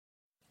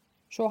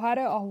شوهر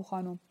آهو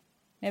خانم،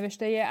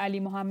 نوشته علی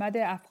محمد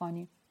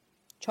افغانی،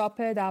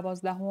 چاپ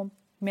 12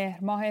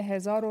 مهر ماه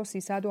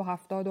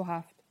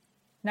 1377،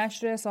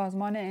 نشر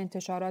سازمان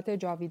انتشارات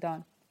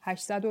جاویدان،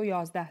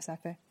 811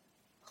 صفحه،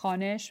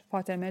 خوانش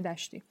فاطمه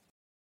دشتی.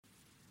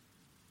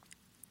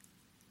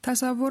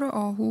 تصور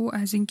آهو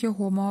از اینکه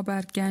هما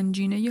بر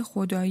گنجینه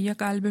خدایی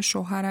قلب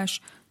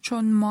شوهرش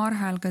چون مار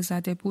حلقه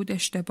زده بود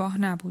اشتباه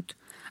نبود،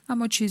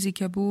 اما چیزی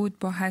که بود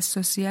با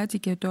حساسیتی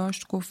که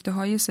داشت گفته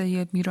های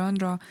سید میران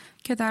را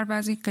که در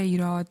وضعی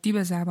غیرعادی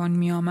به زبان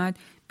می آمد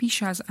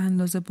بیش از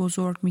اندازه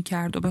بزرگ می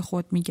کرد و به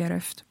خود می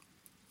گرفت.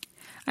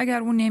 اگر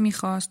او نمی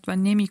خواست و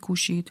نمی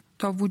کوشید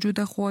تا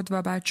وجود خود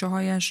و بچه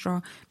هایش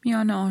را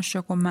میان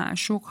عاشق و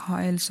معشوق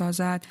حائل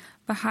سازد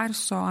و هر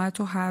ساعت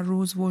و هر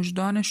روز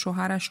وجدان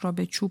شوهرش را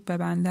به چوب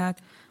ببندد،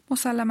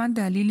 مسلماً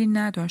دلیلی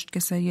نداشت که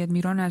سید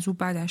میران از او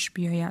بدش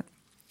بیاید.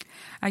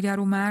 اگر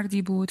او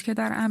مردی بود که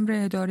در امر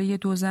اداره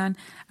دو زن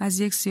از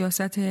یک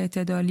سیاست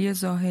اعتدالی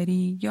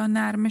ظاهری یا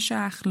نرمش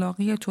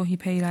اخلاقی تهی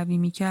پیروی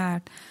می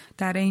کرد،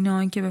 در عین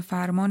آنکه به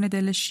فرمان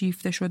دل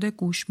شیفته شده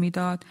گوش می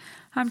داد،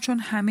 همچون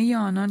همه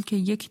آنان که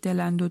یک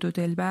دلند و دو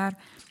دلبر،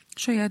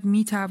 شاید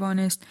می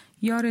توانست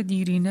یار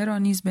دیرینه را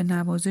نیز به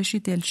نوازشی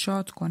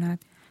دلشاد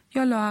کند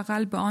یا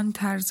لااقل به آن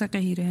طرز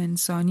غیر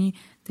انسانی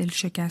دل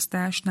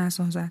شکسته‌اش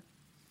نسازد.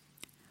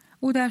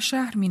 او در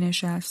شهر می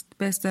نشست،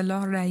 به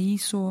اصطلاح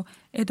رئیس و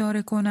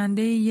اداره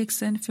کننده یک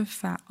صنف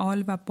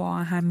فعال و با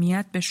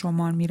اهمیت به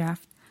شمار می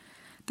رفت.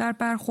 در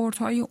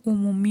برخوردهای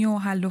عمومی و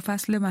حل و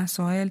فصل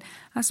مسائل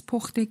از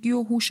پختگی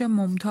و هوش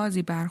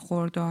ممتازی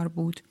برخوردار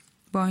بود.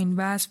 با این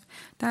وصف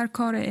در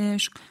کار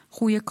عشق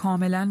خوی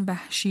کاملا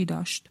وحشی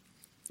داشت.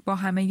 با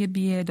همه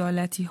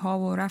بی‌عدالتی ها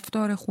و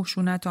رفتار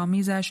خشونت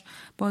آمیزش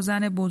با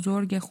زن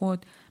بزرگ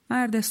خود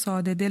مرد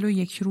ساده دل و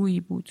یک رویی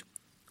بود.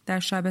 در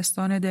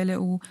شبستان دل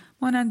او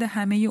مانند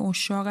همه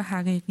عشاق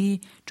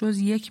حقیقی جز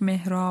یک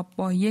محراب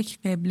با یک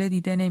قبله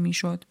دیده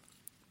نمی‌شد.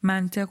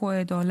 منطق و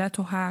عدالت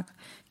و حق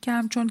که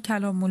همچون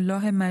کلام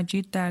الله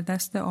مجید در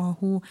دست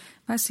آهو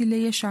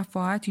وسیله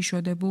شفاعتی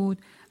شده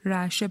بود،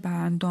 رعشه بر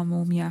اندام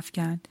او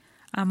می‌افکند،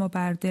 اما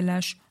بر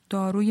دلش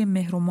داروی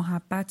مهر و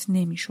محبت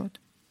نمی‌شد.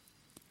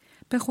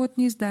 به خود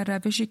نیز در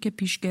روشی که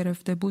پیش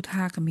گرفته بود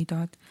حق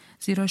می‌داد،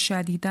 زیرا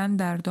شدیداً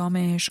در دام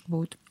عشق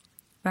بود.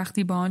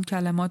 وقتی با آن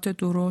کلمات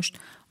درشت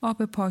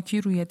آب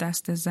پاکی روی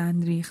دست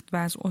زن ریخت و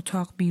از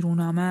اتاق بیرون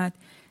آمد،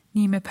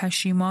 نیمه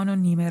پشیمان و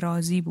نیمه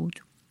راضی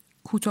بود.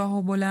 کوتاه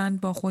و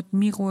بلند با خود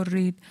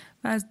می‌غرید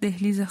و از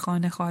دهلیز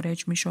خانه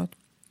خارج می‌شد.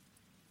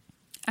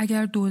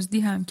 اگر دزدی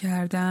هم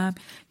کردم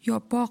یا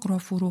باغ را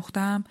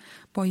فروختم،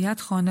 باید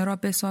خانه را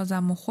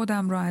بسازم و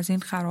خودم را از این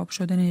خراب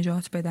شده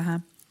نجات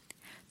بدهم.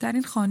 در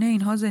این خانه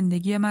اینها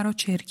زندگی مرا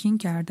چرکین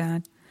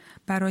کردند.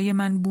 برای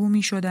من بو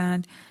می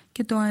شدند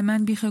که دائما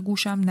بیخ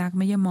گوشم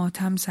نغمه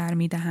ماتم سر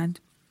می دهند.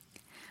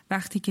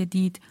 وقتی که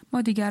دید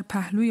ما دیگر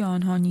پهلوی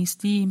آنها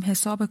نیستیم،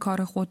 حساب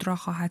کار خود را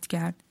خواهد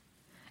کرد.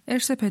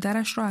 ارث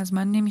پدرش را از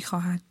من نمی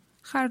خواهد.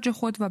 خرج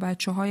خود و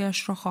بچه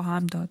هایش را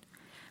خواهم داد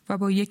و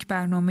با یک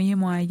برنامه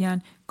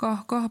معین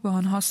گاه گاه به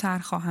آنها سر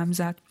خواهم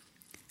زد.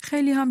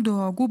 خیلی هم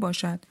دعاگو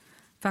باشد.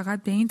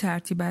 فقط به این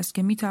ترتیب است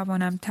که می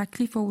توانم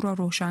تکلیف او را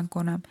روشن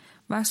کنم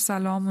و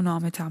سلام و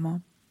نام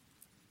تمام.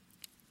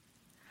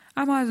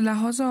 اما از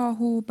لحاظ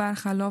آهو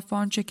برخلاف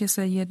آنچه که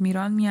سید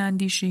میران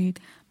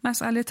میاندیشید،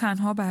 مسئله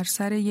تنها بر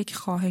سر یک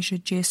خواهش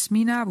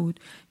جسمی نبود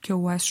که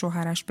او از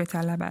شوهرش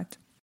بطلبد.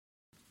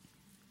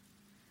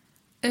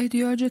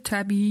 احتیاج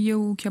طبیعی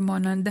او که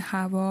مانند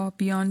هوا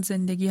بیان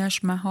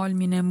زندگیش محال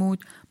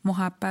مینمود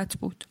محبت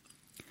بود.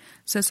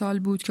 3 سال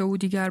بود که او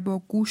دیگر با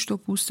گوشت و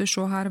پوست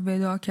شوهر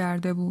وداع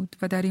کرده بود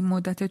و در این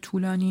مدت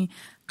طولانی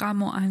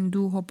غم و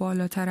اندوه و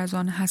بالاتر از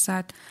آن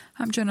حسد،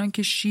 همچنان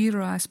که شیر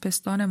را از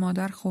پستان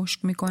مادر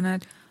خشک می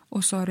کند،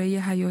 عصاره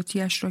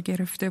حیاتیش را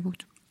گرفته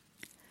بود.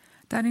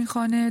 در این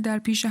خانه در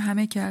پیش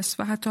همه کس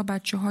و حتی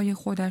بچه های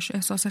خودش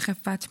احساس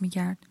خفت می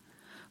کرد.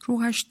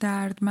 روحش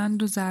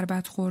دردمند و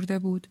ضربت خورده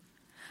بود.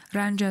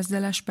 رنج از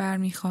دلش بر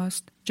می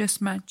خواست.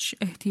 جسمش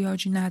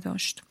احتیاجی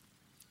نداشت.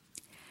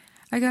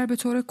 اگر به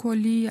طور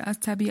کلی از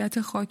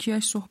طبیعت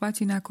خاکیش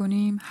صحبتی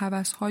نکنیم،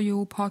 هوس‌های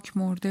او پاک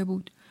مرده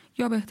بود،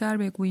 یا بهتر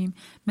بگوییم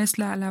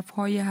مثل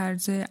علف‌های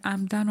هرزه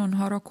عمدن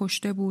آنها را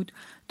کشته بود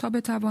تا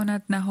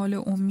بتواند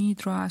نهال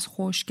امید را از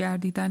خشک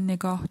گردیدن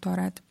نگاه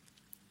دارد.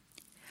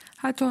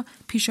 حتی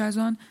پیش از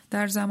آن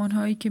در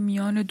زمانهایی که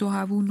میان دو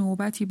هوو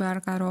نوبتی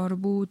برقرار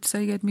بود،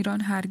 سید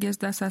میران هرگز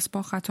دست از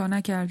پا خطا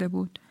نکرده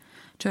بود.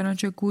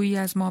 چنانچه گویی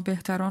از ما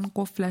بهتران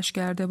قفلش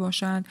کرده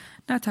باشند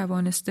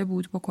نتوانسته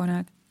بود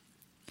بکند.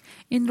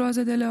 این راز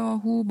دل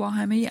آهو با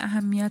همه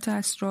اهمیت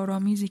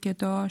اسرارآمیزی که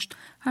داشت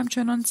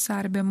همچنان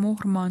سر به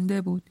مهر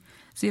مانده بود،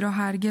 زیرا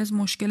هرگز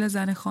مشکل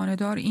زن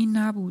خانه‌دار این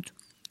نبود.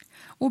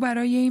 او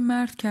برای این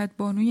مرد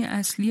کدبانوی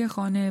اصلی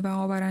خانه و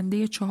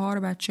آورنده 4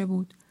 بچه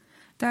بود.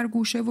 در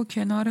گوشه و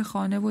کنار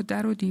خانه و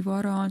در و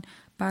دیوار آن،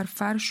 بر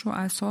فرش و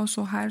اساس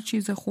و هر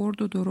چیز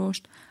خرد و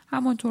درشت،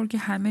 همانطور که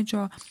همه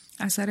جا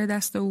اثر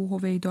دست او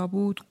هویدا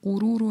بود،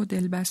 غرور و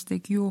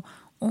دلبستگی و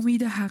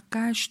امید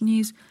حقش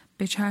نیز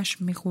به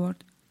چشم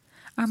می‌خورد.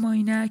 اما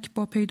اینک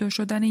با پیدا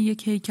شدن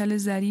یک هیکل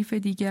ظریف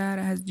دیگر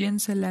از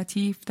جنس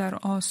لطیف در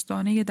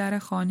آستانه در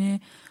خانه،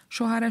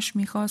 شوهرش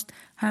می‌خواست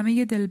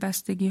همه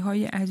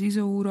دلبستگی‌های عزیز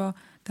او را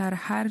در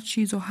هر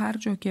چیز و هر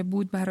جا که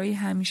بود برای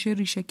همیشه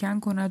ریشه‌کن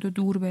کند و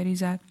دور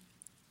بریزد.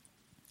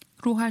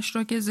 روحش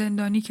را که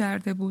زندانی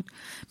کرده بود،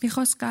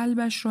 می‌خواست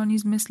قلبش را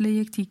نیز مثل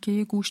یک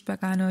تیکه گوشت به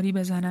قناری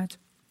بزند.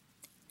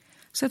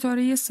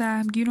 ستاره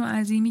سهمگین و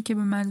عظیمی که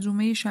به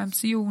منظومه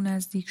شمسی او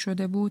نزدیک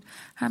شده بود،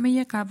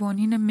 همه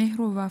قوانین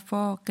مهر و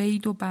وفا،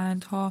 قید و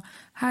بندها،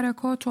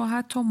 حرکات و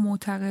حتی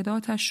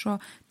معتقداتش را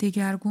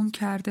دگرگون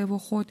کرده و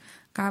خود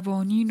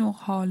قوانین و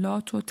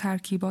حالات و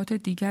ترکیبات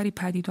دیگری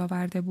پدید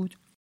آورده بود.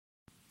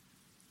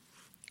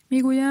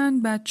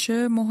 میگویند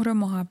بچه مهر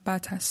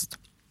محبت است.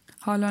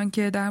 حالان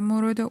که در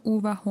مورد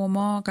او و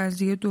هما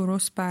قضیه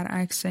درست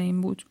برعکس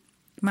این بود.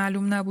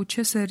 معلوم نبود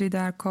چه سری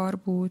در کار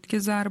بود که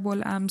ضرب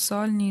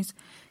الامثال نیز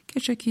که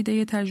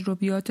چکیده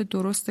تجربیات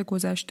درست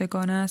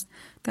گذشتگان است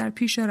در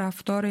پیش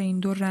رفتار این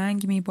دو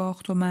رنگ می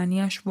باخت و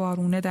معنیش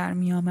وارونه در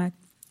می آمد.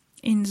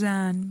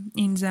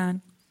 این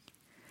زن.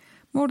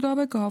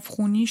 مرداب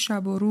گاوخونی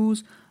شب و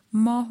روز،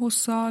 ماه و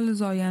سال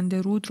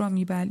زاینده رود را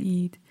می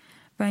بلعید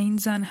و این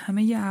زن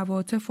همه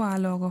عواطف و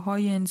علاقه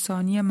های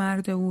انسانی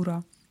مرد او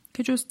را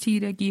که جز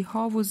تیرگی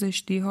ها و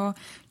زشتی ها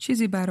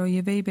چیزی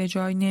برای وی به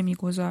جای نمی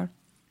گذارد.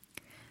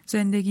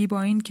 زندگی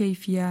با این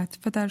کیفیت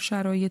و در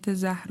شرایط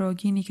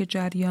زهراگینی که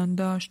جریان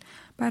داشت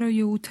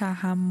برای او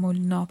تحمل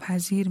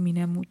ناپذیر می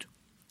نمود.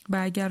 و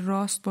اگر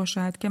راست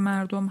باشد که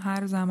مردم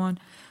هر زمان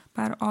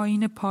بر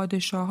آیین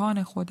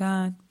پادشاهان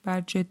خودند،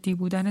 بر جدی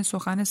بودن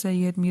سخن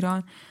سید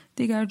میران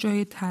دیگر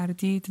جای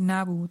تردید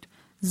نبود،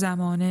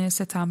 زمانه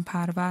ستم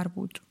پرور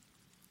بود.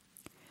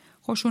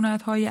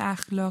 خشونت‌های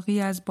اخلاقی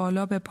از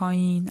بالا به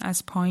پایین،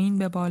 از پایین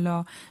به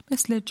بالا،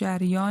 مثل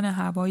جریان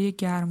هوای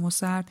گرم و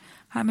سرد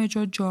همه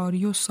جا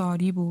جاری و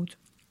ساری بود.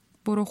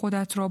 برو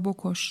خودت را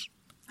بکش.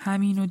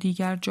 همین و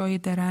دیگر جای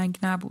درنگ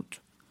نبود.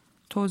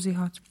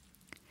 توضیحات: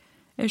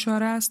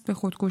 اشاره است به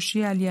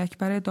خودکشی علی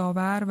اکبر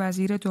داور،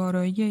 وزیر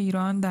دارایی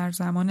ایران در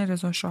زمان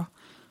رضاشاه.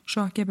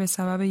 شاه که به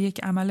سبب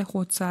یک عمل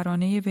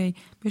خودسرانه وی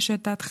به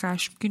شدت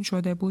خشمگین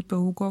شده بود به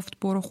او گفت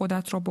برو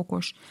خودت را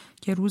بکش،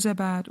 که روز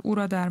بعد او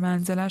را در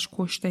منزلش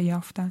کشته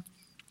یافتند.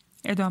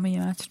 ادامه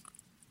متن.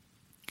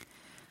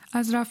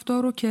 از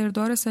رفتار و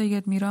کردار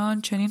سید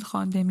میران چنین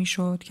خوانده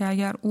میشد که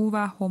اگر او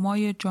و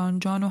همای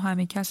جان و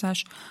همه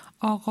کسش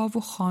آقا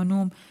و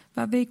خانم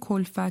و وی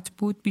کلفت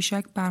بود،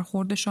 بیشک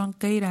برخوردشان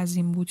غیر از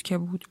این بود که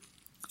بود.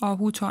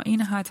 آهو تا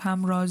این حد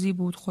هم راضی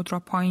بود خود را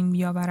پایین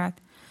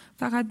بیاورد،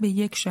 فقط به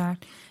یک شرط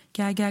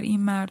که اگر این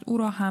مرد او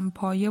را هم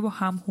پایه و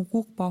هم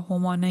حقوق با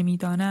هما نمی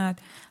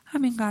داند،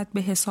 همینقدر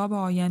به حساب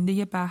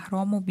آینده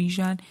بهرام و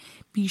بیژن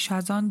بیش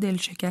از آن دل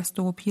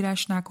شکسته و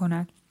پیرش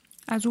نکند.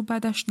 از او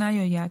بدش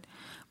نیاید،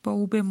 با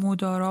او به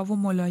مدارا و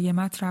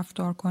ملایمت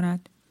رفتار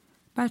کند.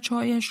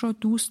 بچه‌هایش را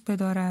دوست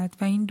بدارد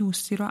و این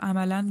دوستی را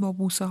عملاً با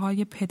بوسه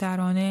های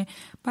پدرانه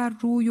بر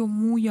روی و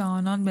موی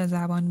آنان به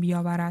زبان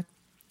بیاورد.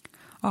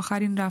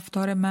 آخرین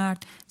رفتار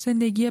مرد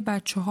زندگی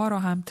بچه‌ها را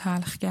هم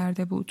تلخ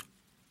کرده بود.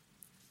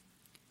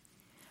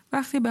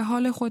 وقتی به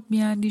حال خود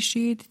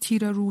میاندیشید،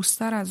 تیر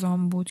روستر از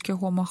آن بود که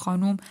هما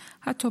خانم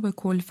حتی به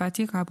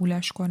کلفتی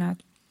قبولش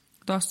کند.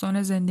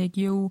 داستان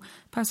زندگی او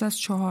پس از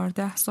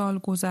 14 سال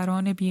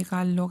گذران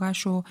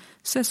بی‌قلقش و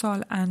 3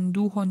 سال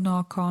اندوه و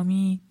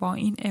ناکامی با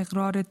این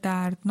اقرار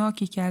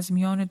دردناکی که از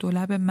میان دو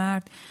لب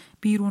مرد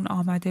بیرون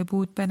آمده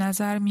بود، به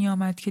نظر می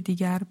آمد که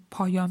دیگر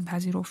پایان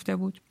پذیرفته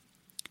بود.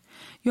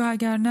 یا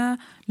اگر نه،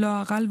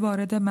 لااقل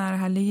وارد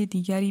مرحله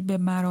دیگری به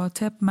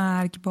مراتب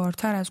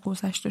مرگبارتر از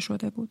گذشته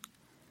شده بود.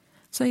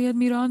 سید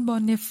میران با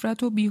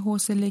نفرت و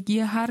بی‌حوصلگی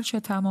هر چه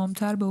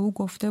تمامتر به او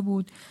گفته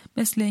بود،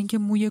 مثل اینکه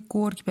موی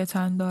گرگ به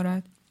تن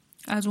دارد.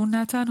 از اون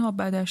نه تنها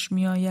بدش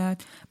می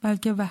آید،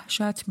 بلکه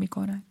وحشت می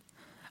کند.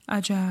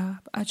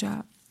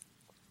 عجب.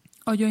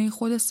 آیا این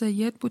خود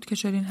سید بود که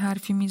چنین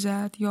حرفی می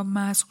زد یا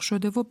مسخ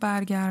شده و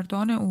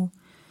برگردان او؟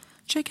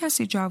 چه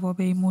کسی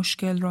جواب این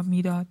مشکل را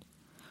می داد؟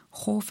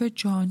 خوف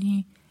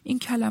جانی، این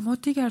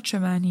کلمات دیگر چه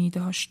معنی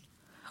داشت؟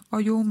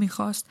 آیا او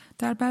می‌خواست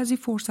در بعضی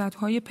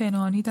فرصت‌های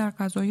پنهانی در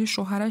غذای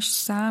شوهرش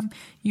سم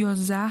یا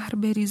زهر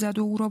بریزد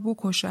و او را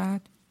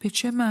بکشد؟ به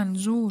چه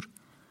منظور؟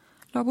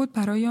 لابد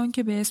برای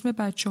آنکه به اسم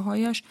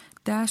بچه‌هایش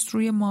دست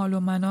روی مال و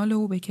منال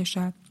او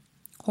بکشد،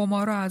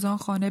 هما را از آن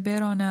خانه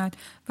براند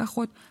و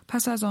خود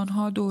پس از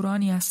آنها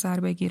دورانی از سر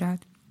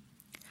بگیرد.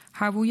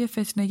 هووی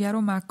فتنه‌گر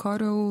و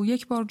مکار او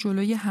یک بار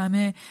جلوی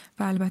همه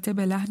و البته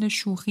به لحن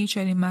شوخی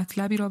چنین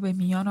مطلبی را به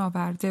میان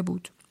آورده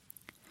بود.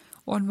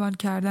 عنوان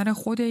کردن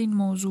خود این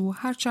موضوع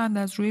هرچند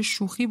از روی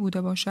شوخی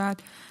بوده باشد،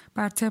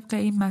 بر طبق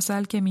این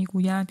مثل که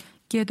میگویند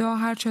گدا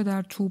هرچه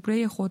در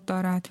توبره خود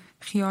دارد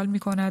خیال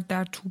میکند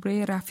در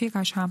توبره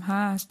رفیقش هم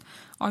هست،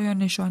 آیا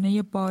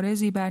نشانه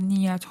بارزی بر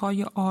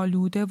نیتهای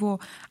آلوده و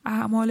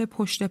اعمال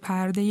پشت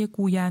پرده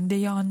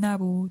گوینده آن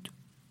نبود؟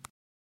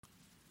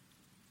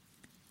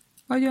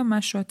 آیا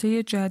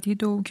مشاطه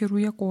جدید او که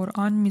روی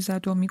قرآن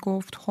میزد و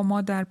میگفت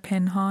هما در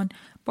پنهان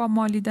با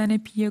مالیدن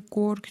پی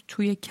گرگ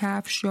توی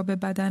کفش یا به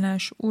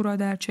بدنش او را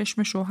در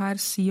چشم شوهر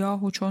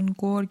سیاه و چون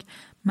گرگ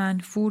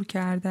منفور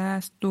کرده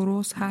است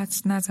درست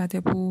حدس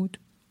نزده بود؟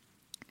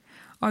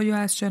 آیا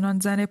از چنان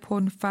زن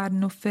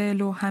پرفن و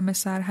فعل و همه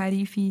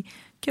سرحریفی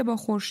که با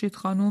خورشید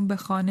خانم به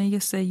خانه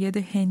سید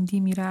هندی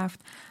می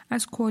رفت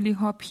از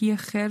کلیها پی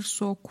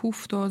خرس و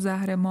کوفت و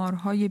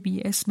زهرمارهای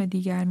بی اسم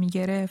دیگر می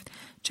گرفت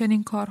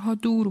چنین کارها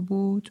دور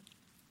بود؟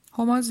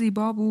 هما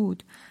زیبا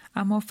بود،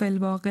 اما فی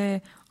الواقع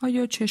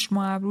آیا چشم و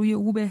ابروی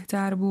او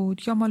بهتر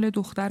بود یا مال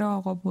دختر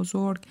آقا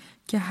بزرگ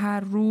که هر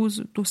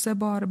روز 2-3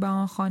 بار به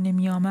آن خانه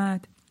می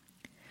آمد؟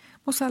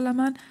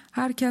 مسلماً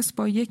هر کس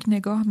با یک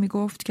نگاه می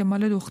گفت که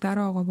مال دختر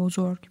آقا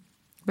بزرگ.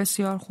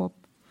 بسیار خوب.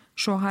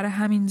 شوهر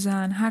همین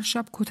زن هر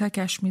شب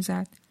کتکش می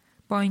زد.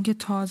 با اینکه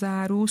تازه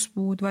عروس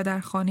بود و در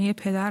خانه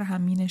پدر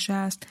هم می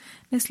نشست،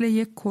 مثل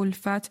یک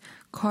کلفت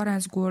کار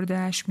از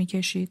گرده‌اش می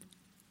کشید.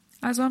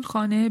 از آن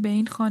خانه به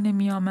این خانه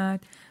می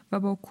آمد و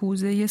با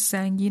کوزه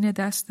سنگین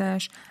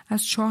دستش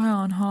از چاه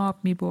آنها آب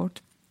می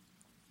برد.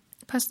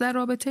 پس در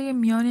رابطه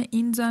میان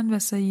این زن و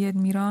سید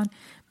میران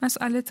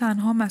مسئله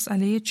تنها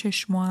مسئله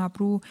چشم و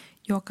ابرو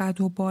یا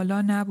قد و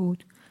بالا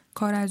نبود.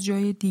 کار از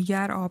جای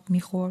دیگر آب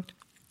می‌خورد.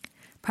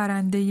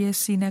 پرنده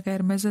سینه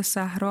قرمز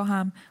صحرا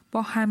هم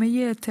با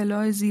همه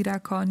اطلاع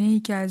زیرکانه‌ای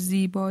که از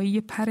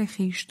زیبایی پر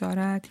خویش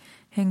دارد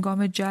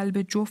هنگام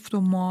جلب جفت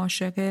و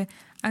معاشقه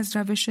از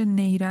روش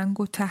نیرنگ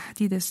و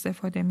تهدید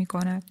استفاده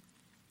می‌کند.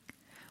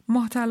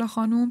 ماه‌طلا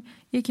خانم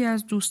یکی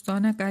از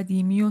دوستان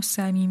قدیمی و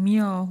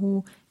صمیمی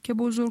آهو که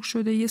بزرگ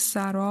شده ی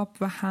سراب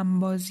و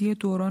همبازی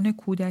دوران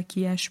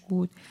کودکیش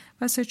بود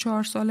و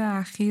 3-4 سال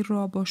اخیر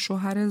را با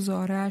شوهر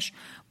زارش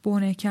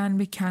بونکن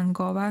به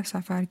کنگاور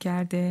سفر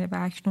کرده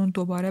و اکنون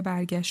دوباره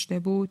برگشته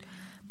بود،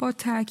 با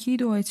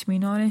تأکید و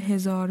اطمینان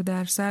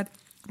 1000%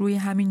 روی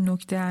همین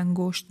نکته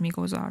انگشت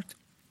می‌گذارد.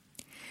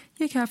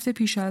 1 هفته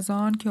پیش از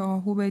آن که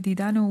آهو به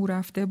دیدن او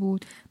رفته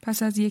بود،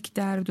 پس از یک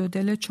درد و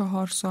دل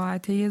 4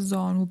 ساعته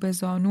زانو به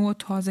زانو و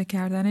تازه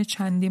کردن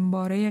چندین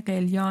باره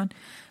قلیان،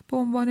 به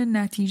عنوان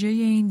نتیجه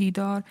این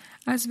دیدار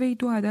از وی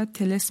 2 عدد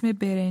طلسم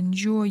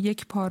برنجی و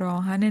 1 پاره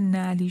آهن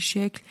نعلی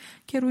شکل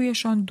که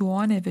رویشان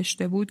دعا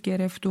نوشته بود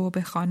گرفت و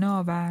به خانه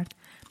آورد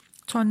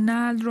تا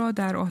نعل را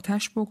در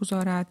آتش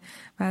بگذارد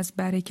و از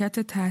برکت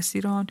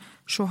تأثیر آن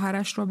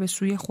شوهرش را به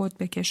سوی خود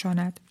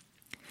بکشاند.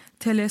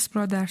 طلسم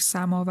را در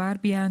سماور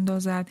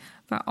بیاندازد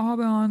و آب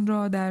آن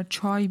را در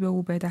چای به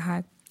او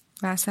بدهد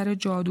و اثر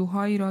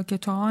جادوهایی را که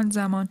تا آن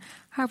زمان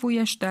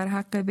هوویش در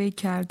حق وی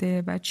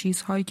کرده و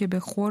چیزهایی که به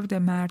خورد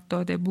مرد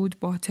داده بود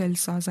باطل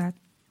سازد.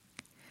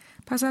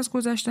 پس از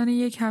گذشتن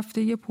 1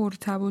 هفته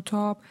پرتب و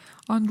تاب،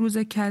 آن روز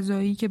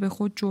کذایی که به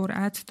خود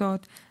جرأت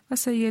داد و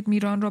سید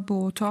میران را به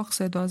اتاق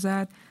صدا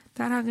زد،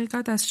 در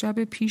حقیقت از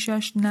شب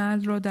پیشش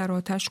نعل را در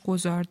آتش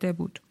گذارده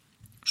بود.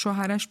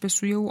 شوهرش به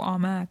سوی او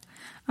آمد،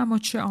 اما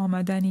چه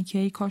آمدنی که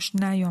ای کاش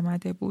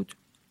نیامده بود.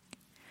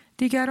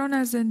 دیگران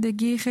از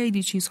زندگی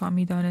خیلی چیزها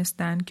می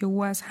دانستند که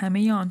او از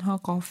همه آنها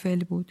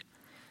غافل بود.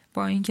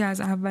 با اینکه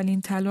از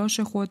اولین تلاش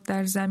خود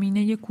در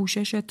زمینه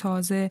کوشش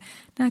تازه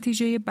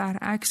نتیجه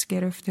برعکس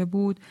گرفته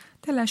بود،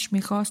 دلش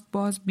می‌خواست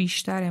باز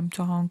بیشتر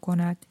امتحان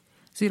کند.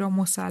 زیرا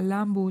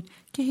مسلم بود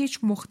که هیچ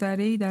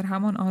مخترعی در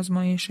همان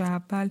آزمایش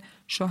اول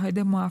شاهد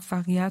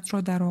موفقیت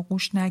را در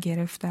آغوش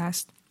نگرفته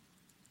است.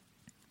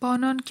 با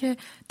آنان که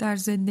در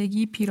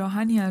زندگی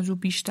پیراهنی از او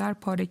بیشتر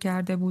پاره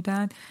کرده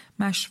بودند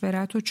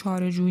مشورت و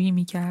چاره‌جویی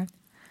می‌کرد.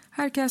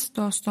 هر کس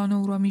داستان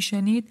او را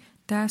می‌شنید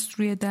دست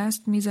روی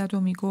دست می‌زد و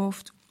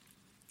می‌گفت: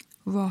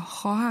 واه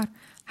خواهر،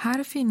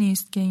 حرفی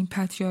نیست که این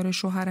پتیار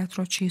شوهرت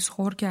را چیز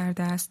خور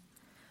کرده است.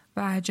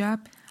 و عجب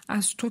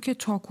از تو که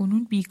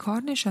تاکنون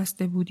بیکار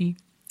نشسته بودی.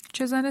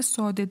 چه زن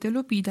ساده دل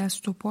و بی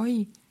دست و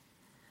پایی.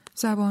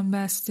 زبان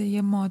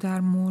بسته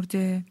مادر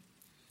مرده.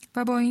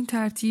 و با این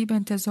ترتیب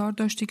انتظار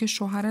داشتی که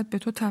شوهرت به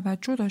تو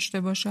توجه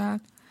داشته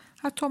باشد؟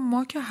 حتی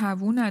ما که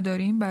هوو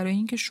نداریم برای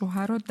اینکه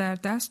شوهر را در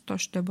دست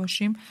داشته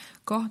باشیم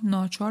گاه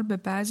ناچار به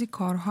بعضی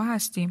کارها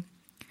هستیم.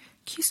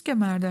 کیست که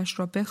مردش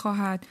را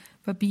بخواهد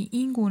و بی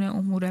این گونه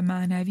امور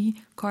معنوی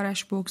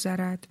کارش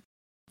بگذرد؟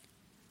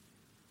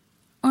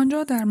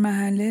 آنجا در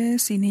محله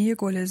سینه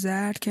گل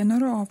زرد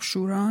کنار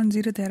آبشوران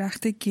زیر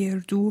درخت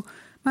گردو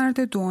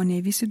مرد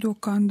دعانویسی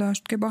دکان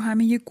داشت که با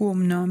همه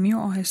گمنامی و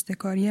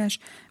آهسته‌کاریش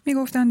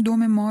میگفتند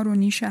دم مار و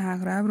نیش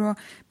عقرب را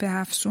به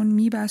افسون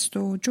میبست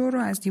و جو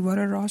را از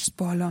دیوار راست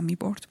بالا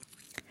میبرد.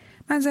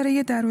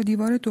 منظره در و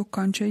دیوار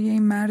دکانچه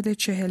این مرد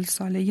 40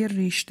 ساله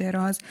ریش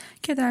دراز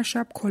که در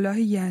شب کلاه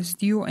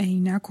یزدی و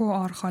عینک و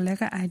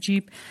آرخالق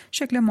عجیب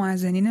شکل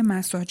مؤذنین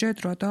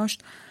مساجد را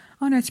داشت،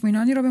 آن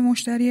اطمینانی را به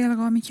مشتری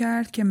القا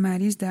می‌کرد که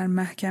مریض در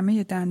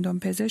محکمه دندان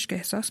پزشک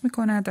احساس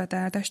می‌کند و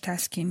دردش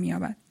تسکین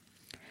می‌یابد.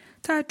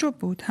 تعجب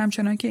بود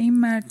همچنان که این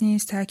مرد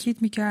نیز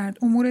تاکید می‌کرد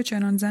امور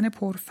چنان زن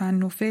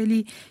پرفن و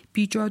فعلی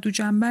بی جادو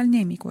جنبل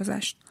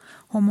نمی‌گذشت.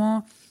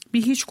 هما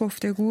بی هیچ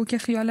گفتگو که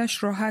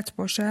خیالش راحت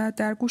باشد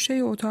در گوشه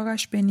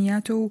اتاقش به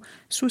نیت او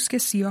سوسک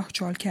سیاه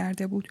چال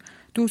کرده بود.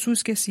 2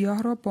 سوسک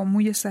سیاه را با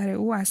موی سر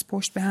او از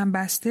پشت به هم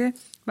بسته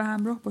و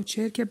همراه با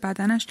چرک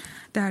بدنش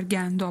در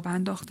گنداب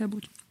انداخته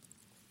بود.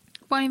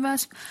 با این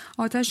وصف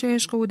آتش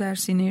عشق او در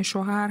سینه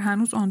شوهر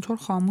هنوز آنطور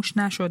خاموش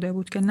نشده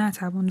بود که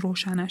نتوان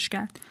روشنش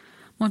کرد.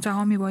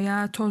 منتها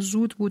میباید تا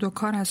زود بود و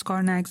کار از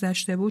کار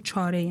نگذشته بود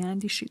چاره‌ای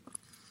اندیشید.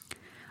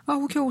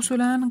 آهو که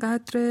اصولاً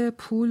قدر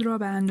پول را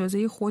به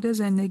اندازه خود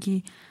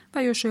زندگی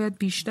و یا شاید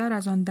بیشتر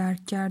از آن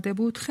درک کرده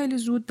بود، خیلی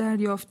زود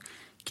دریافت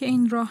که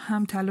این راه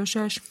هم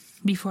تلاشش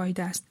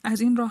بیفایده است.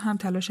 از این راه هم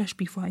تلاشش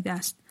بیفایده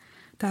است.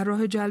 در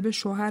راه جلب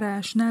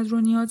شوهرش نظر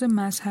و نیاز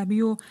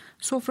مذهبی و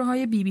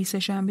سفره‌های بیبی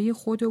سه‌شنبه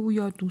خود او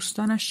یا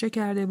دوستانش چه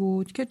کرده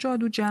بود که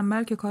جادو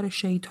جنبل که کار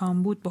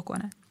شیطان بود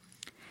بکند.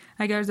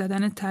 اگر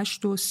زدن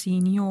تشت و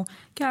سینی و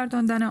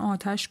گرداندن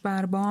آتش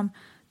بر بام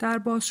در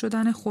باز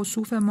شدن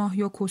خسوف ماه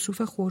یا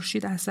کسوف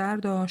خورشید اثر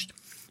داشت،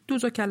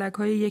 دوز و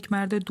کلک‌های یک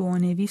مرد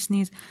دونویس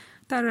نیز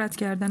در رد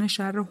کردن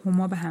شر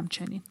هما به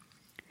همچنین.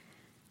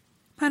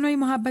 پناهی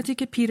محبتی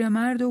که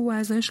پیرمرد او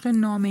از عشق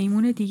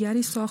نامیمون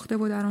دیگری ساخته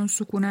و در آن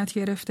سکونت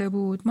گرفته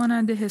بود،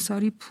 مانند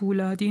حصاری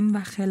پولادین و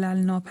خلل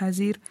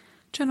ناپذیر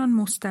چنان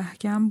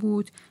مستحکم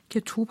بود که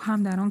توپ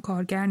هم در آن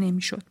کارگر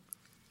نمی‌شد.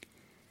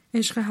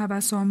 عشق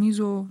هوس‌آمیز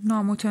و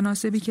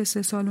نامتناسبی که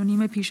 3 سال و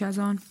نیم پیش از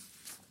آن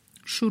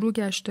شروع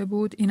گشته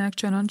بود، اینک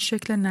چنان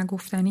شکل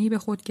نگفتنی به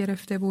خود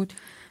گرفته بود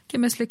که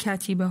مثل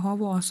کتیبه ها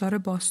و آثار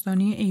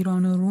باستانی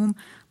ایران و روم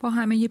با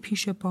همه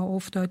پیش پا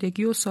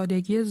افتادگی و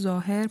سادگی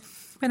ظاهر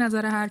به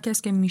نظر هر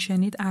کس که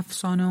میشنید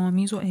افسانه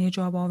آمیز و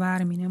اعجاب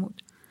آور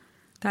مینمود.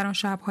 در آن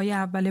شب‌های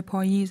اول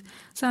پاییز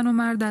زن و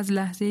مرد از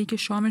لحظه‌ای که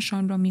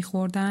شامشان را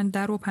می‌خوردند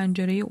در و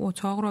پنجره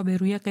اتاق را به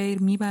روی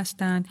غیر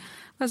می‌بستند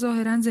و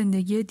ظاهراً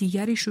زندگی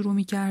دیگری شروع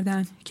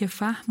می‌کردند که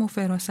فهم و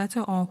فراست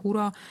آهو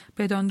را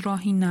بدان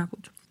راهی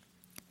نبود.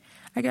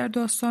 اگر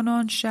داستان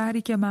آن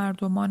شهری که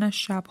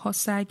مردمانش شبها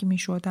سگ می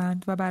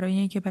شدند و برای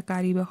اینکه به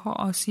غریبه ها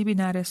آسیبی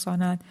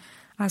نرسانند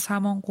از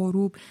همان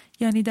غروب،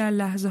 یعنی در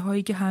لحظه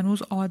هایی که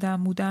هنوز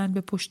آدم بودند،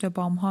 به پشت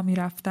بام ها می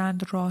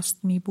رفتند راست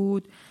می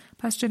بود،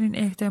 پس چنین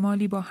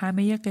احتمالی با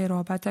همه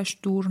قرابتش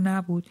دور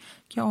نبود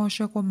که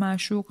عاشق و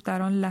معشوق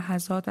در آن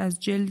لحظات از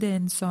جلد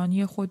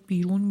انسانی خود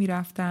بیرون می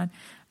رفتند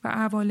و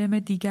عوالم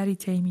دیگری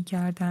طی می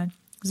کردند،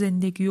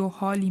 زندگی و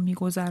حالی می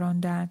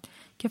گذراندند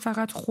که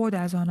فقط خود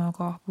از آن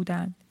آگاه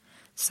بودند.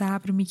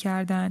 صبر می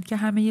کردند که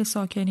همه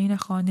ساکنین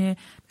خانه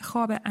به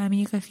خواب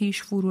عمیق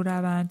خیش فرو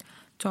روند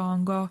تا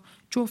آنگاه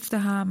جفت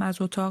هم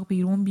از اتاق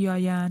بیرون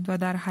بیایند و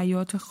در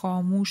حیات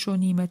خاموش و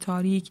نیمه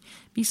تاریک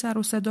بی سر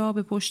و صدا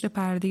به پشت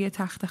پرده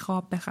تخت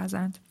خواب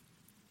بخزند.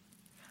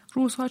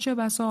 روزها چه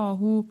بسا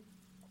آهو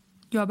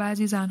یا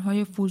بعضی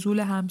زنهای فضول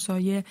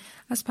همسایه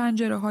از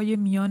پنجره‌های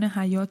میان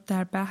حیات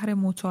در بحر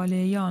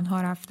مطالعه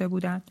آنها رفته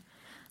بودند.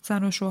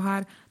 زن و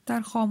شوهر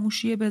در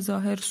خاموشی به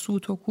ظاهر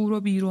سوت و کور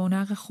و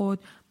بیرونق خود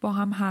با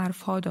هم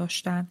حرفها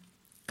داشتند.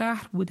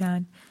 قهر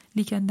بودند،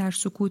 لیکن در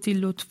سکوتی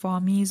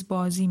لطف‌آمیز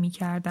بازی می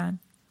کردند.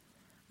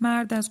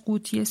 مرد از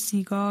قوطی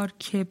سیگار،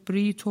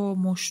 کبریت و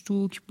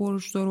مشتوک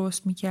برج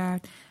درست می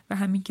کرد و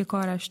همین که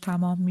کارش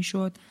تمام می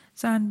شد،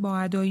 زن با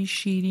ادایی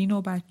شیرین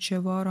و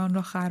بچه‌وار آن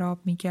را خراب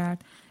می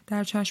کرد.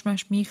 در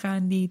چشمش می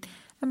خندید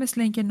و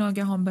مثل اینکه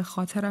ناگهان به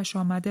خاطرش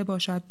آمده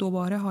باشد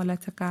دوباره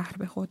حالت قهر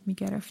به خود می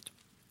گرفت.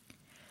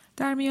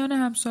 در میان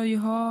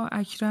همسایه‌ها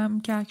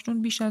اکرم که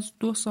اکنون بیش از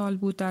 2 سال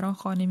بود در آن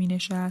خانه می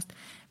نشست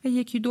و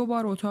 1-2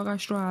 بار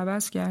اتاقش را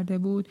عوض کرده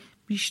بود،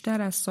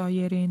 بیشتر از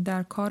سایرین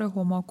در کار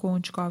هما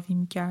کنجکاوی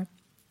می کرد.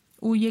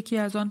 او یکی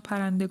از آن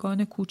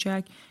پرندگان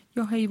کوچک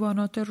یا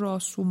حیوانات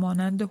راسو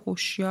مانند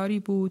هوشیاری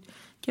بود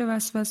که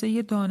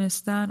وسوسه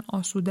دانستن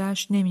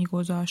آسوده‌اش نمی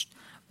گذاشت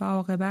و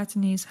عاقبت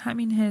نیز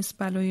همین حس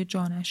بلای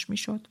جانش می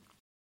شد.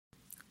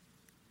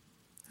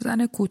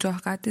 زن کوتاه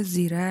قد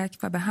زیرک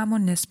و به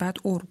همان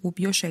نسبت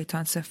ارقوبی و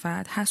شیطان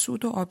صفت،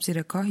 حسود و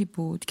آبزیرکاهی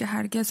بود که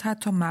هرگز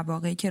حتی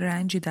مواقعی که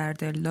رنجی در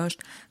دل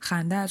داشت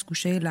خنده از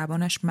گوشه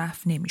لبانش محو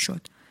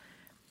نمی‌شد.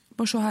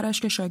 با شوهرش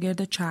که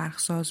شاگرد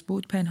چرخساز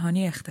بود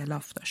پنهانی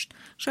اختلاف داشت،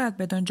 شاید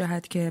بدان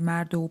جهت که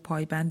مرد او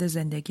پایبند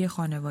زندگی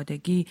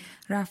خانوادگی،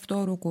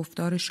 رفتار و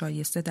گفتار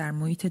شایسته در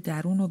محیط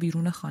درون و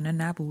بیرون خانه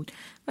نبود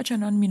و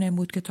چنان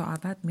می‌نمود که تا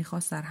ابد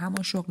می‌خواست در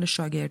همان شغل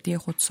شاگردی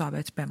خود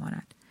ثابت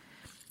بماند.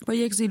 با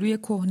یک زیلوی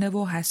کهنه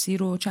و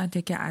حسیر و چند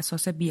تکه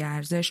اساس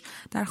بی‌ارزش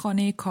در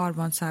خانه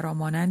کاروانسرا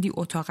مانندی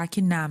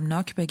اتاقکی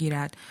نمناک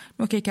بگیرد،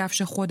 نوک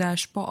کفش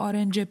خودش با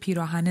آرنج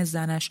پیراهن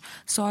زنش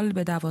سال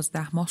به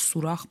 12 ماه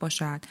سوراخ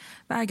باشد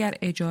و اگر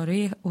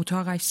اجاره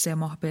اتاقش 3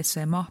 ماه به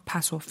 3 ماه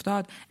پس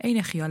افتاد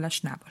عین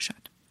خیالش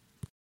نباشد.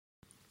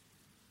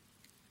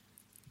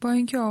 با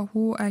اینکه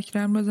آهو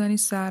اکرم را زنی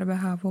سر به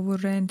هوا و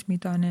رند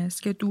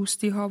می‌دانست که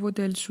دوستی‌ها و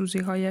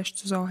دلسوزی‌هایش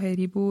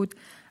ظاهری بود،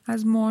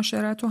 از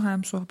معاشرت و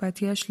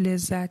همصحبتیش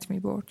لذت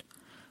می‌برد.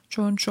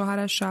 چون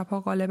شوهرش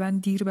شبها غالباً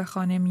دیر به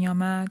خانه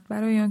می‌آمد،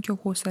 برای آنکه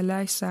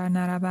حوصله‌اش سر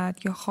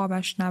نرود یا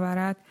خوابش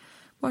نبرد،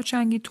 با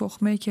چنگی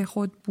تخمه که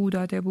خود بو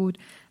داده بود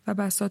و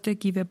بساط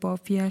گیو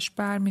بافیش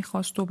بر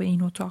می‌خواست و به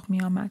این اتاق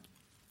می‌آمد.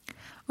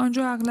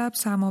 آنجا اغلب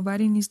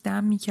سماوری نیز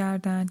دم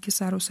می‌کردند که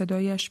سر و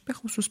صدایش به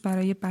خصوص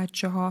برای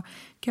بچه‌ها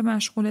که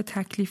مشغول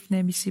تکلیف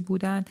نویسی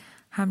بودند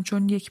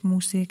همچون یک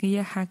موسیقی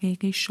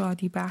حقیقی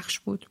شادی بخش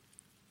بود.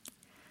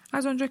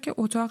 از آنجا که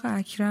اتاق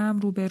اکرم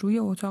روبروی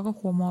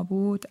اتاق هما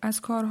بود،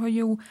 از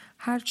کارهای او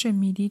هرچه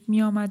میدید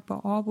میآمد با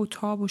آب و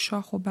تاب و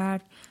شاخ و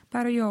برگ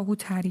برای آهو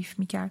تعریف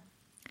میکرد.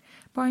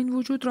 با این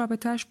وجود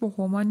رابطه‌اش با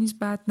هما نیز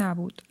بد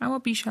نبود، اما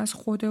بیش از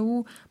خود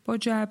او با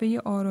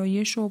جعبه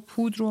آرایش و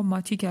پودر و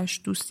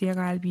ماتیکش دوستی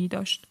قلبی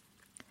داشت.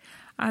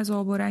 از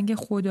آب و رنگ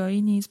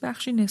خدایی نیز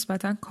بخشی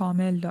نسبتاً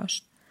کامل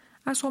داشت.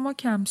 از هما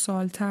کم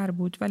سالتر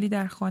بود ولی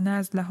در خانه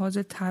از لحاظ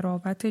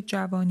تراوت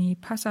جوانی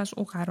پس از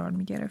او قرار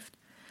می گرفت.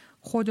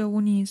 خود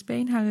او نیز به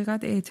این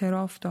حقیقت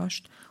اعتراف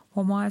داشت.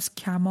 هما از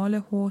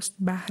کمال حسن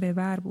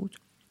بهره‌ور بود.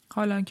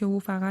 حالانکه او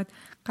فقط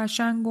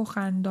قشنگ و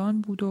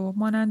خندان بود و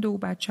مانند او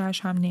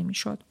بچه‌اش هم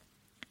نمی‌شد.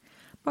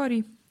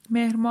 باری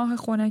مهرماه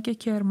خنک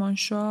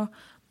کرمانشاه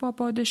با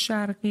باد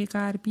شرقی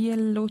غربی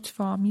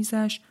لطف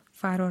آمیزش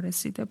فرا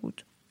رسیده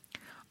بود.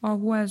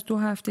 آهو از 2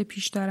 هفته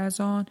پیشتر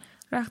از آن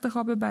رخت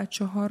خواب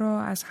بچه‌ها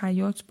را از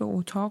حیاط به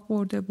اتاق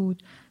برده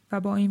بود و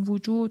با این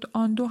وجود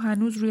آن دو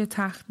هنوز روی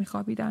تخت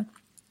می‌خوابیدند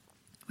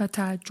و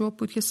تعجب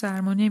بود که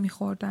سرما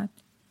نمی‌خوردند.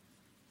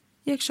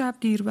 یک شب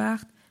دیر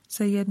وقت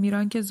سید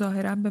میران که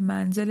ظاهراً به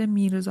منزل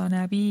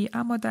میرزانبی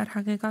اما در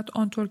حقیقت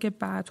آنطور که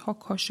بعدها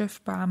کاشف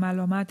به عمل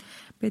آمد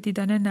به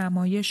دیدن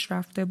نمایش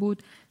رفته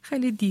بود،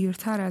 خیلی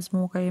دیرتر از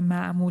موقع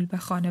معمول به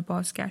خانه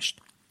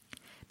بازگشت.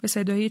 به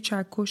صدای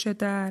چکش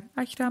در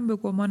اکرم به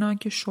گمان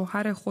آنکه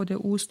شوهر خود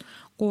اوست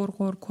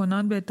غرغر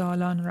کنان به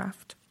دالان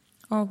رفت.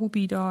 آهو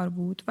بیدار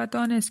بود و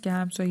دانست که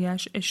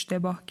همسایه‌اش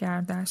اشتباه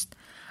کرده است،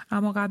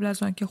 اما قبل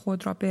از آنکه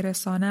خود را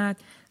برساند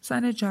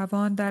زن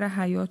جوان در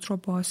حیاط را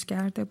باز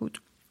کرده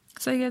بود.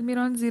 سید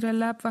میران زیر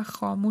لب و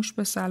خاموش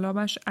به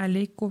سلامش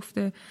علیک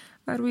گفته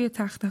و روی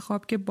تخت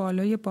خواب که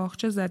بالای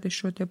باغچه زده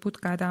شده بود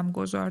قدم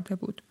گذارده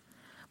بود.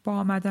 با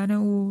آمدن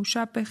او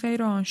شب به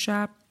خیر آن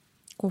شب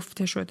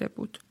گفته شده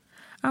بود.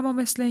 اما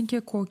مثل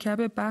اینکه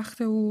کوکب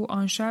بخت او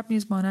آن شب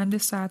نیز مانند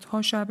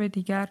صدها شب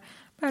دیگر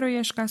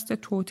برایش قصد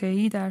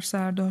توطئه‌ای در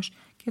سر داشت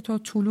که تا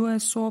طلوع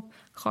صبح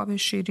خواب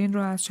شیرین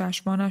را از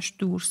چشمانش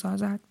دور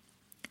سازد.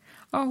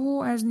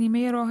 آهو از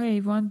نیمه راه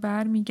ایوان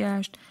بر می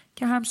گشت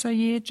که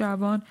همسایه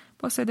جوان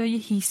با صدای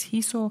هیس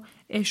هیس و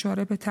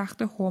اشاره به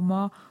تخت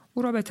هما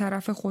او را به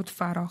طرف خود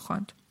فرا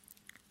خواند.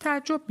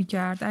 تعجب می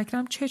کرد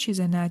اکرم چه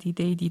چیز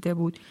ندیده‌ای دیده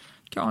بود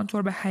که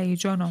آنطور به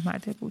هیجان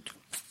آمده بود.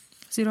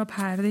 زیرا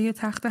پرده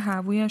تخت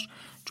هوویش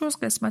جز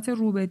قسمت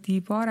رو به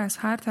دیوار از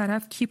هر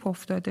طرف کیپ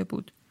افتاده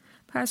بود.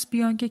 پس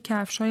بیان که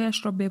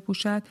کفشایش را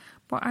بپوشد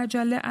با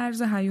عجله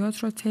عرض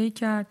حیاط را طی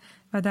کرد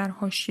و در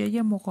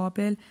حاشیه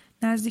مقابل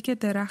نزدیک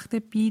درخت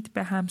بید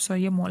به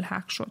همسایه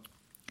ملحق شد.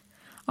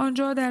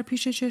 آنجا در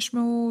پیش چشم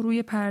او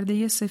روی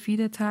پرده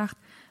سفید تخت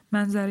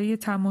منظره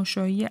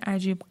تماشایی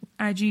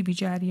عجیبی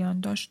جریان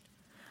داشت.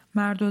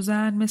 مرد و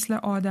زن مثل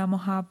آدم و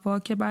حوا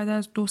که بعد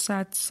از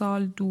 200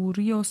 سال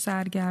دوری و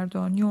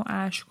سرگردانی و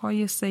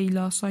اشک‌های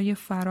سیلاسای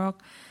فراق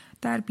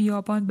در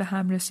بیابان به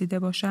هم رسیده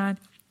باشند،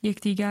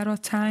 یکدیگر را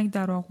تنگ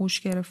در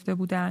آغوش گرفته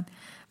بودند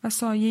و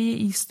سایه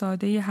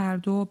ایستاده هر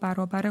دو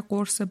برابر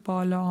قرص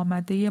بالا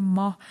آمده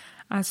ماه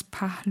از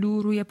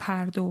پهلو روی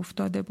پرده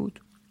افتاده بود.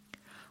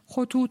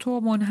 خطوط و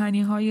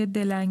منحنی‌های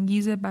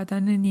دلانگیز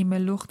بدن نیمه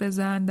لخت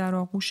زن در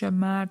آغوش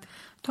مرد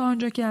تا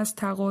آنجا که از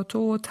تقاطع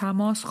و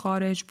تماس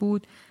خارج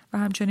بود و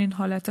همچنین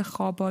حالت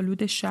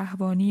خواب‌آلود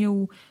شهوانی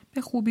او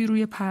به خوبی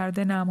روی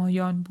پرده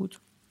نمایان بود.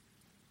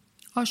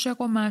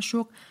 عاشق و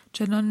معشوق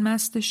چنان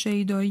مست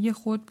شیدایی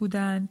خود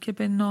بودند که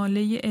به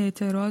ناله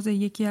اعتراض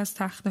یکی از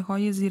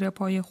تخته‌های زیر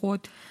پای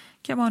خود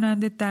که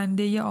مانند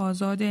دنده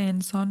آزاد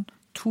انسان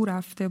تو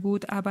رفته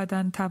بود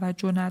ابداً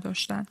توجه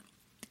نداشتند.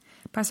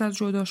 پس از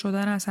جدا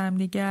شدن از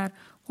همدیگر،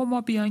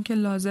 هما بیان که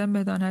لازم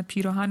بداند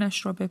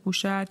پیراهنش را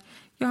بپوشد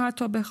یا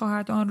حتی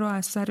بخواهد آن را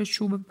از سر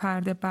چوب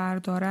پرده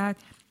بردارد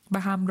به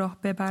همراه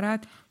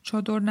ببرد،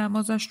 چادر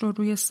نمازش را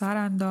روی سر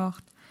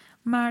انداخت.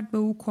 مرد به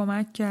او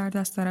کمک کرد،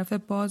 از طرف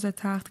باز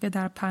تخت که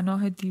در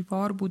پناه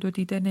دیوار بود و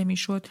دیده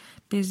نمیشد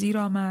به زیر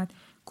آمد.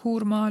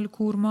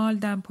 کورمال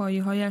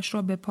دمپایه‌هایش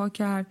را به پا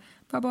کرد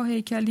و با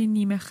هیکلی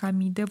نیمه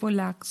خمیده و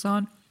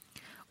لغزان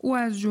او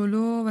از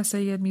جلو و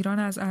سید میران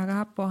از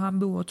عقب با هم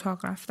به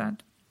اتاق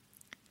رفتند.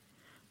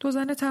 دو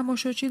زن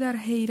تماشاچی در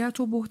حیرت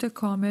و بهت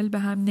کامل به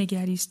هم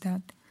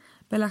نگریستند.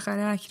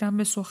 بالاخره اکرم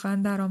به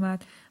سخن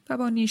درآمد و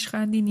با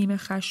نیشخندی نیمه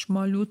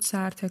خشمالود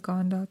سر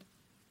تکان داد.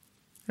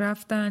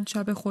 رفتند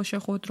شب خوش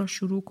خود را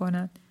شروع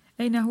کنند.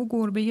 ای نهو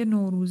گربه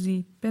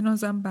نوروزی،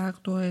 بنازم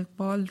بغد و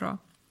اقبال را.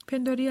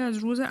 پنداری از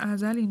روز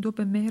ازل این دو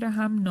به مهر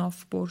هم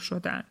نافبر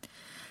شدند.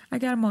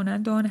 اگر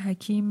مانند آن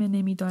حکیم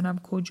نمیدانم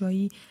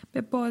کجایی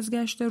به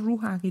بازگشت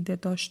روح عقیده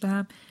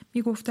داشتم،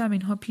 میگفتم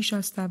اینها پیش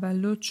از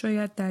تولد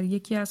شاید در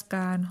یکی از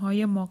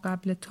قرنهای ما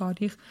قبل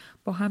تاریخ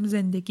با هم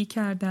زندگی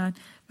کردند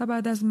و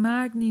بعد از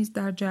مرگ نیز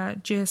در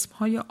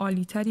جسمهای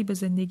عالی‌تری به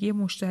زندگی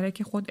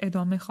مشترک خود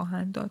ادامه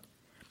خواهند داد.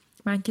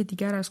 من که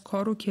دیگر از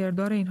کار و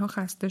کردار اینها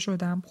خسته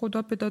شدم.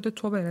 خدا به داد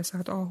تو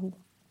برسد آهو.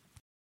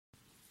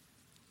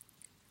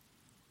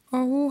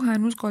 آهو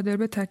هنوز قادر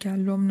به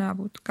تکلم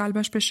نبود.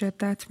 قلبش به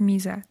شدت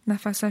میزد.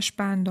 نفسش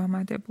بند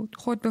آمده بود.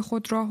 خود به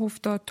خود راه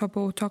افتاد تا به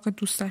اتاق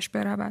دوستش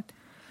برود.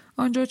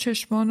 آنجا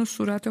چشمان و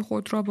صورت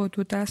خود را با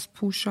 2 دست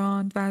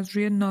پوشاند و از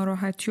روی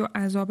ناراحتی و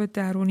عذاب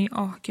درونی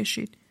آه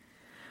کشید.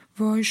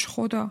 وایش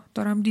خدا،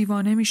 دارم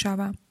دیوانه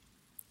میشوم.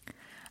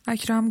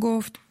 اکرم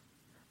گفت: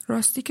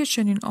 راستی که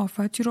چنین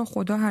آفتی را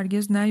خدا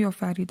هرگز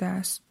نیافریده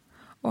است.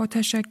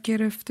 آتشک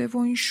گرفته و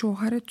این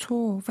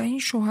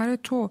شوهر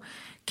تو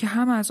که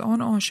هم از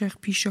آن عاشق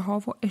پیشه ها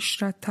و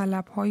عشرت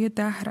طلب های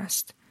دهر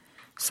است.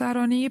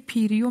 سرانه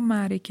پیری و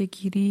معرکه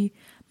گیری،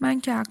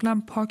 من که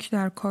عقلم پاک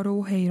در کار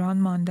او حیران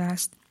مانده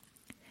است.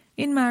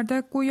 این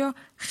مردک گویا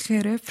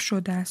خرف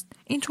شده است.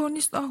 این طور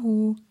نیست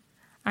آهو؟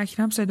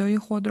 اکرم صدای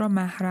خود را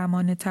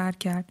محرمانه تر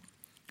کرد.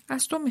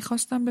 از تو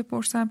میخواستم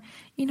بپرسم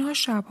اینها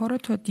شبها را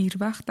تا دیر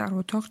وقت در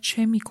اتاق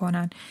چه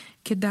میکنند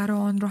که در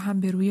آن را هم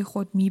به روی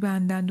خود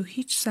میبندند و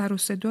هیچ سر و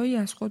صدایی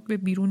از خود به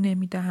بیرون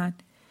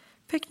نمیدهند.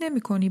 فکر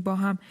نمیکنی با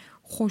هم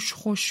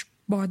خوش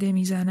باده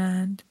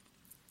میزنند؟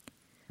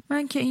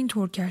 من که این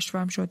طور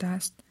کشفم شده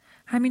است.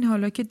 همین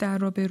حالا که در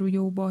را به روی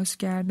او باز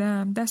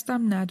کردم،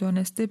 دستم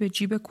ندانسته به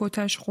جیب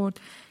کتش خورد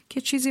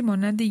که چیزی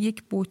مانند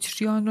یک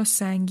بطری آن را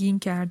سنگین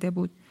کرده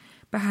بود.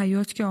 به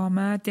حیاط که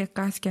آمد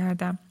دقت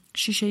کردم.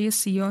 شیشه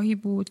سیاهی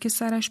بود که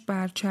سرش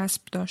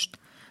برچسب داشت.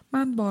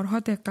 من بارها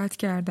دقت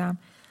کردم.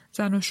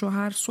 زن و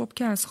شوهر صبح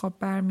که از خواب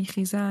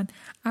برمیخیزند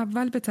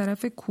اول به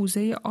طرف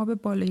کوزه آب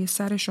بالای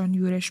سرشان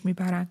یورش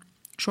میبرند.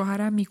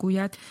 شوهرم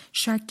میگوید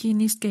شکی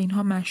نیست که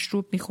اینها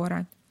مشروب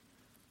میخورند.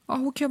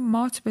 آهو که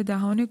مات به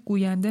دهان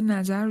گوینده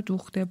نظر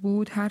دوخته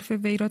بود حرف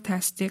وی را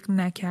تصدیق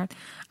نکرد،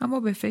 اما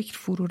به فکر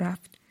فرو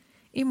رفت.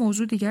 این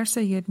موضوع دیگر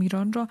سید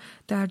میران را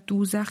در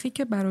دوزخی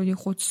که برای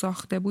خود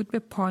ساخته بود به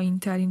پایین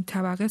ترین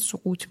طبقه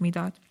سقوط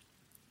میداد.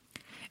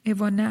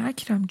 ایوا نه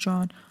اکرم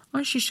جان،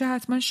 آن شیشه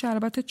حتما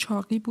شربت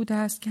چاقی بوده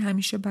است که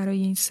همیشه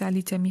برای این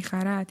سلیطه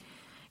میخرد،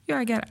 یا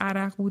اگر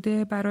عرق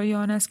بوده برای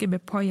آن است که به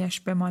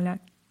پایش بمالد.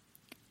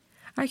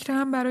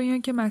 اکرم برای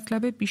آن که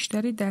مطلب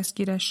بیشتری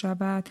دستگیرش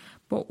شود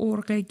با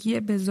ارقگی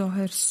به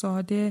ظاهر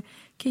ساده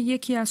که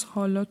یکی از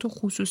حالات و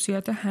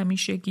خصوصیات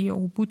همیشگی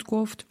او بود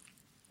گفت: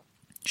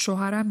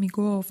 شوهرم می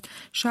گفت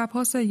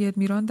شبها سید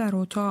میران در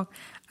اتاق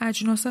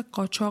اجناس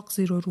قاچاق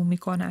زیر و رو می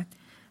کند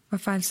و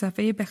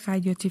فلسفه به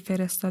خیاطی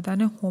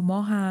فرستادن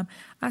هما هم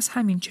از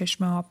همین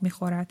چشمه آب می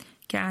خورد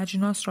که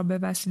اجناس را به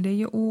وسیله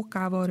او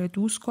قواره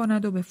دوز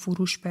کند و به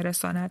فروش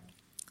برساند.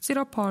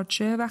 زیرا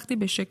پارچه وقتی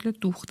به شکل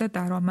دوخته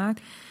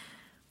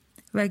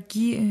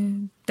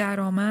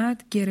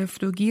درآمد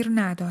گرفت و گیر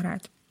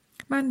ندارد.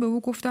 من به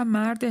او گفتم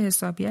مرد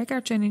حسابی، اگر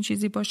چنین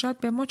چیزی باشد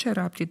به ما چه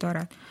ربطی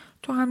دارد؟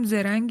 تو هم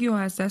زرنگی و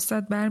از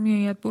دستت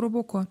برمی آید، برو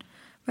بکن،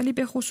 ولی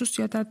به خصوص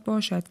یادت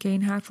باشد که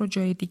این حرف رو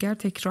جای دیگر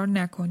تکرار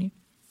نکنی.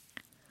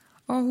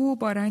 آهو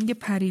با رنگ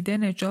پریده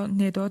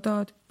ندا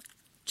داد: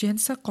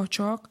 جنس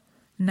قاچاق؟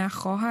 نه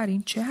خواهر،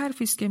 این چه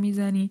حرفی است که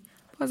میزنی؟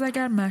 باز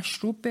اگر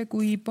مشروب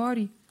بگویی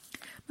باری.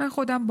 من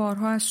خودم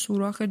بارها از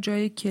سوراخ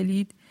جای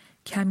کلید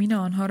کمین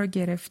آنها را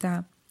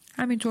گرفتم.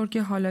 همینطور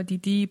که حالا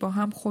دیدی با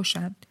هم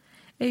خوشند.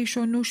 عیش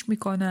و نوش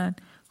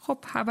میکنند. خب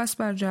هوس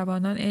بر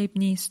جوانان عیب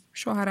نیست.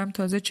 شوهرم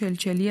تازه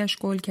چلچلیش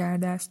گل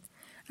کرده است.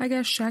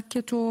 اگر شک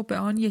تو به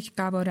آن یک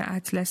قواره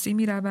اطلسی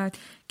می رود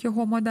که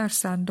هما در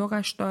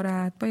صندوقش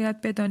دارد،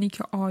 باید بدانی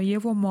که آیه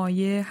و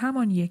مایه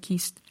همان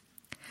یکیست.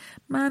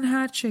 من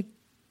هرچه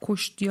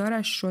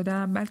کشتیارش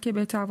شدم بلکه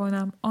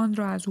بتوانم آن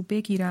را از او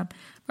بگیرم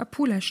و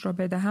پولش را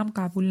بدهم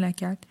قبول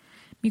نکرد.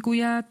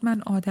 میگوید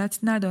من عادت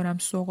ندارم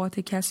سوغات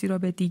کسی را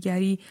به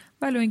دیگری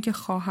ولو اینکه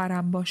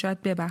خواهرم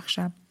باشد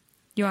ببخشم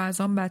یا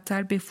از آن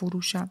بدتر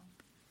بفروشم.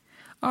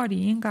 آری،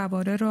 این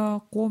قواره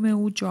را قوم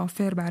او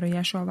جعفر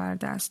برایش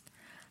آورده است.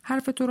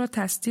 حرف تو را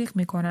تصدیق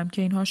می کنم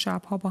که اینها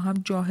شبها با هم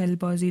جاهل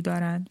بازی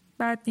دارند.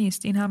 بد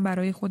نیست، این هم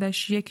برای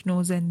خودش یک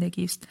نوع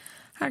زندگی است.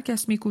 هر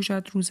کس می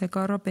کوشد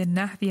روزگار را به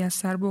نحوی از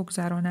سر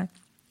بگذراند.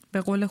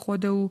 به قول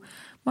خود او،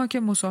 ما که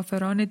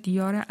مسافران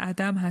دیار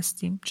عدم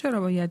هستیم، چرا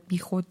باید بی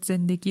خود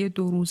زندگی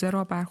 2 روزه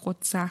را بر خود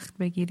سخت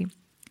بگیریم؟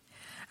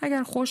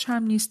 اگر خوش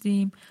هم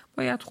نیستیم،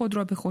 باید خود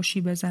را به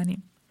خوشی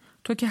بزنیم.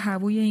 تو که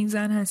هووی این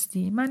زن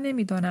هستی، من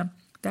نمیدانم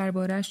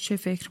درباره‌اش چه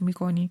فکر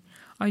می‌کنی.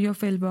 آیا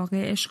فی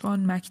الواقع عشق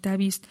آن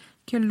مکتبی است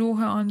که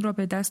لوح آن را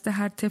به دست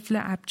هر طفل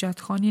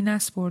ابجدخوانی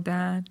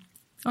نسپرده‌اند؟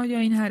 آیا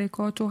این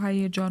حرکات و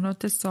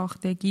هیجانات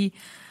ساختگی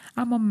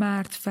اما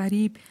مرد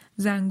فریب،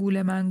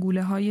 زنگوله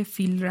منگوله های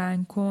فیل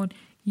رنگ کن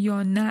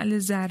یا نعل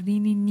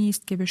زرینی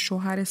نیست که به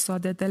شوهر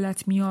ساده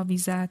دلت می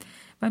آویزد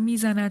و می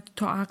زند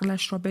تا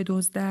عقلش را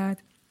بدزدد؟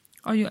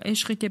 آیا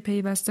عشقی که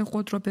پیوسته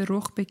خود را به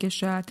رخ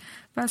بکشد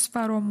و از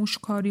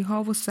فراموشکاری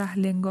ها و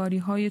سهلنگاری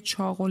های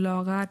چاق و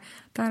لاغر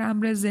در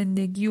امر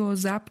زندگی و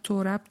ضبط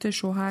و ربط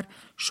شوهر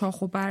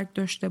شاخ و برگ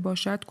داشته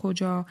باشد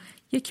کجا؟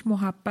 یک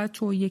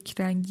محبت و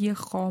یک رنگی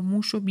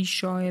خاموش و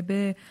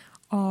بیشایبه،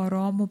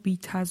 آرام و بی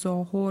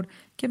تظاهر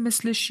که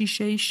مثل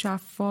شیشه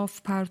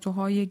شفاف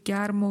پرتوهای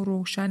گرم و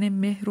روشن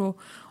مهر و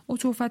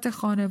عطوفت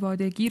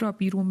خانوادگی را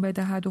بیرون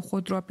بدهد و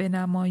خود را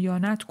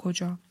بنمایاند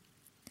کجا؟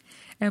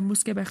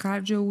 امروز که به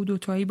خرج او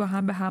دوتایی با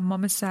هم به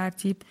حمام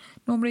سرتیپ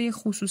نمره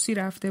خصوصی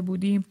رفته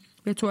بودیم،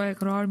 به تو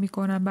اقرار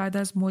میکنم بعد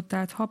از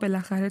مدتها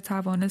بالاخره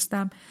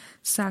توانستم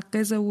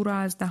سقز او را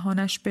از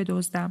دهانش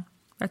بدزدم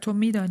و تو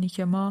میدانی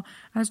که ما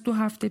از 2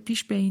 هفته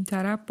پیش به این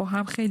طرف با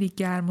هم خیلی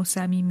گرم و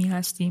صمیمی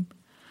هستیم.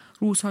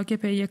 روزها که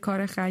پی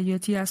کار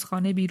خیاطی از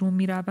خانه بیرون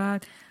می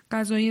رود،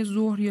 غذای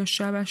ظهر یا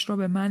شبش را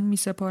به من می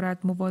سپارد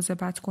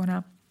مواظبت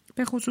کنم.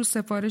 به خصوص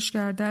سفارش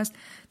کرده است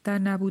در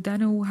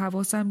نبودن او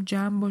حواسم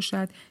جمع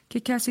باشد که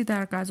کسی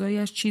در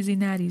غذایش چیزی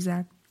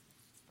نریزد.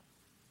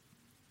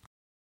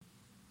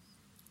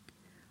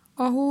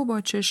 آهو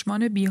با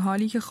چشمان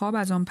بیحالی که خواب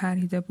از آن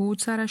پریده بود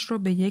سرش را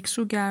به یک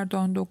سو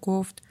گرداند و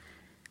گفت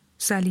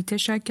سلیطه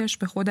شکش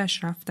به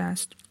خودش رفته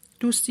است.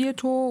 دوستی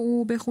تو و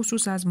او به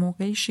خصوص از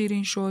موقعی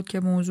شیرین شد که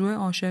موضوع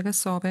عاشق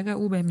سابق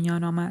او به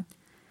میان آمد.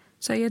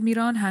 سید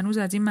میران هنوز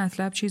از این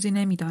مطلب چیزی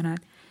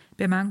نمی‌داند.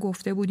 به من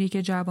گفته بودی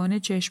که جوان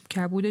چشم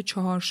کبود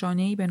 4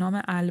 شانه‌ای به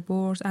نام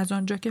البرز از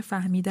آنجا که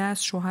فهمیده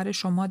است شوهر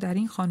شما در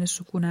این خانه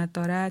سکونت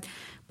دارد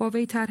با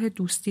وی طرح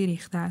دوستی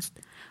ریخته است.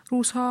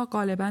 روزها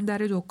غالباً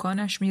در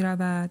دکانش می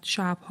رود،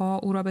 شبها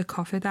او را به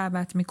کافه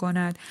دعوت می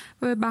کند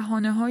و به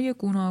بهانه‌های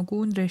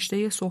گوناگون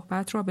رشته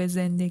صحبت را به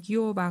زندگی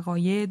و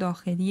وقایع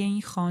داخلی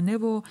این خانه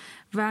و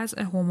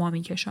وضع هما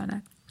می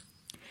کشاند.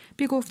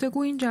 بی گفتگو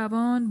این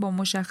جوان با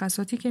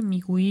مشخصاتی که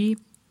میگویی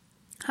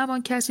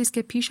همان کسی است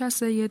که پیش از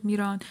سید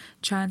میران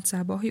چند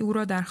صباحی او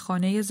را در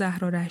خانه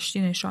زهرا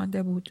رشتی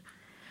نشانده بود.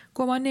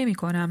 گمان نمی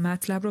کنم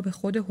مطلب را به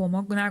خود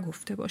هما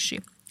نگفته باشی.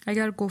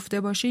 اگر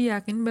گفته باشی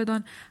یقین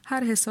بدان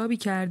هر حسابی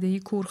کرده ای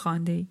کور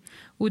خوانده ای.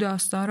 او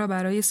داستان را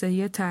برای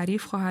سید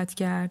تعریف خواهد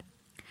کرد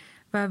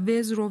و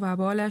وزر و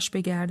وبالش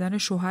به گردن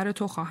شوهر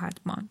تو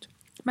خواهد ماند.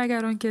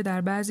 مگر آنکه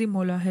در بعضی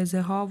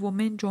ملاحظه ها و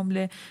من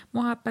جمله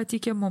محبتی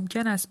که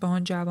ممکن است به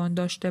آن جوان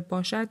داشته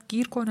باشد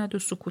گیر کند و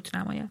سکوت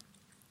نماید.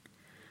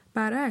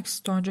 برعکس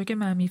تا آنجا که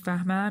من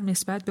میفهمم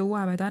نسبت به او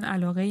ابداً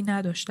علاقه‌ای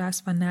نداشته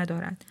است و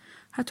ندارد.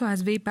 حتی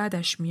از وی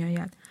بدش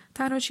میآید.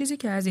 تنها چیزی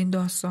که از این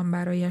داستان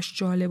برایش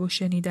جالب و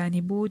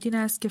شنیدنی بود این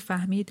است که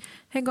فهمید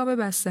هنگام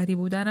بستری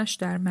بودنش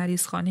در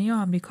مریضخانه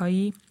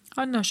آمریکایی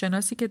آن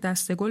ناشناسی که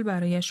دسته گل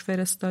برایش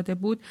فرستاده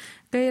بود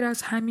غیر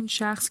از همین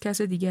شخص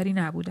کس دیگری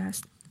نبوده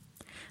است.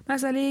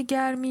 مسئله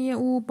گرمی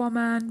او با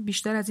من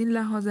بیشتر از این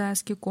لحاظ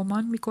است که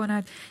گمان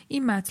می‌کند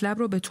این مطلب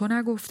رو به تو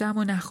نگفتم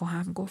و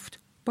نخواهم گفت.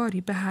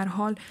 باری به هر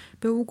حال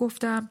به او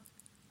گفتم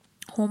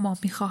هما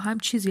میخواهم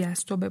چیزی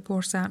از تو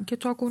بپرسم که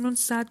تا کنون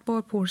 100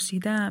 بار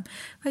پرسیدم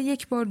و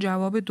 1 بار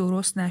جواب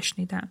درست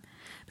نشنیدم.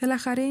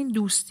 بالاخره این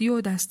دوستی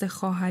و دست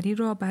خواهری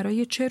را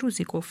برای چه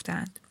روزی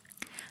گفتند؟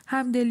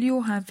 همدلی و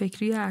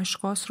همفکری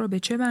اشخاص را به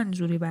چه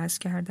منظوری وضع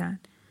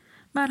کردند؟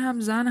 من هم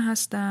زن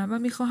هستم و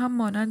میخواهم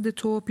مانند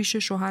تو پیش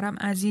شوهرم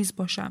عزیز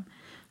باشم.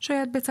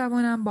 شاید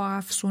بتوانم با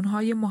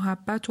افسونهای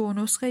محبت و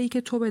نسخه‌ای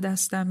که تو به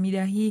دستم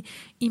میدهی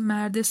این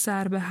مرد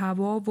سر به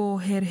هوا و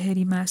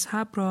هرهری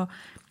مذهب را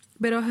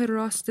به راه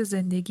راست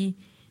زندگی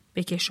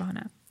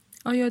بکشانم.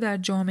 آیا در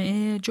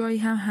جامعه جایی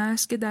هم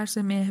هست که درس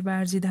مهر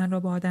ورزیدن را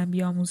با آدم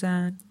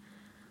بیاموزند؟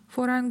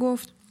 فوراً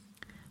گفت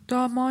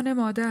دامان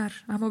مادر،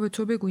 اما به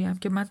تو بگویم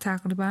که من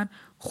تقریباً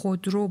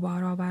خودرو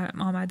بار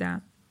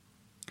آمدم.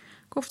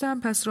 گفتم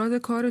پس راز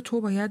کار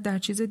تو باید در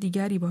چیز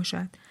دیگری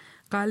باشد.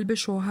 قلب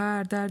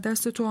شوهر در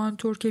دست تو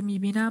آنطور که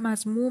میبینم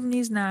از موم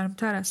نیز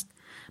نرمتر است.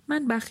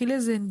 من بخیل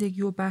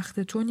زندگی و بخت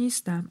تو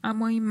نیستم،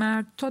 اما این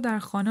مرد تا در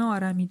خانه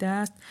آرمیده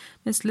است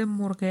مثل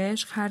مرغ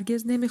عشق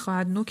هرگز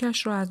نمیخواهد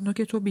نوکش را از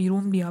نوک تو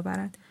بیرون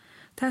بیاورد.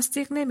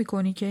 تصدیق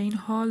نمی‌کنی که این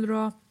حال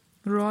را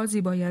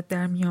رازی باید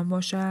در میان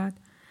باشد؟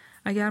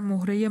 اگر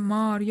مهره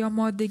مار یا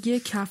مادگی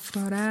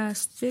کفتار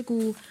است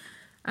بگو،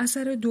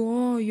 اثر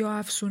دعا یا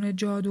افسون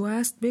جادو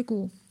است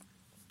بگو.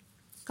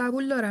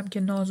 قبول دارم که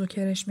ناز و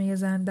کرشمه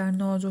زن در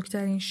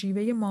نازکترین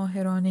شیوه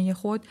ماهرانه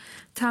خود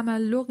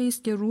تملقی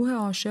است که روح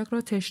عاشق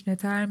را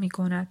تشنه‌تر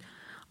می‌کند.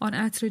 آن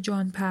عطر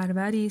جان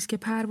پروری است که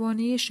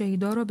پروانه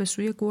شیدا را به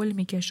سوی گل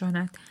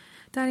می‌کشاند.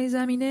 در این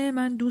زمینه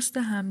من دوست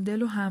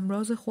همدل و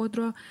همراز خود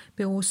را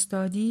به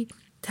استادی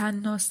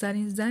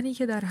طنازترین زنی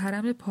که در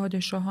حرم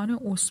پادشاهان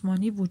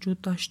عثمانی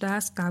وجود داشته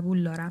است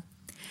قبول دارم.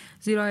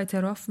 زیرا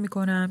اعتراف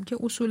می‌کنم که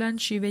اصولاً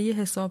شیوه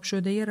حساب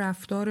شده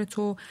رفتار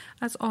تو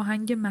از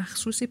آهنگ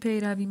مخصوصی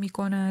پیروی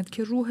می‌کند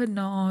که روح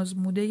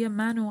ناآزموده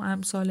من و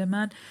امثال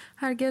من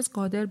هرگز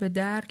قادر به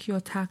درک یا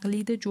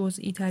تقلید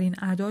جزئی ترین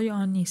ادای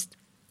آن نیست.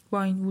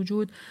 با این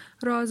وجود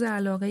راز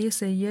علاقه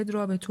سید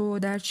را به تو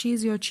در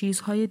چیز یا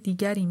چیزهای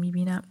دیگری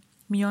می‌بینم.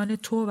 میان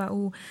تو و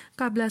او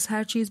قبل از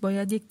هر چیز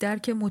باید یک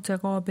درک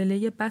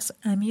متقابله بس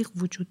عمیق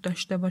وجود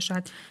داشته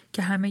باشد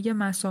که همه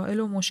مسائل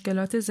و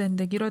مشکلات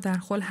زندگی را در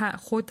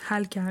خود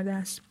حل کرده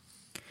است.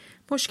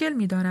 مشکل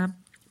می‌دانم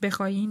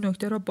بخوای این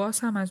نکته را باز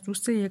هم از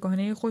دوست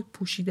یگانه خود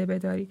پوشیده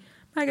بداری،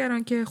 مگر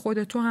آنکه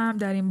خود تو هم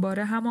در این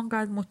باره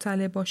همانقدر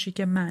مطلع باشی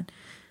که من،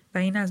 و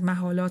این از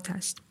محالات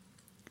است.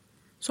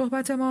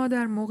 صحبت ما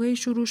در موقعی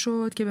شروع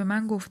شد که به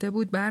من گفته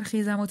بود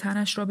برخیزم و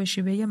تنش را به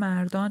شیوه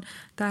مردان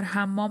در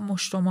حمام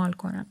مشتمال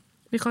کنم.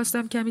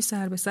 میخواستم کمی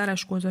سر به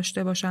سرش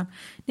گذاشته باشم.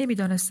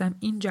 نمیدانستم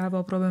این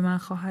جواب را به من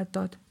خواهد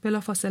داد.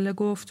 بلافاصله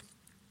گفت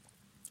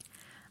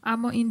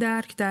اما این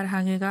درک در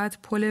حقیقت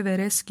پل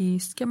ورسکی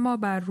است که ما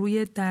بر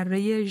روی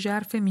دره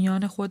ژرف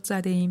میان خود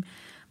زده ایم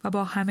و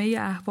با همه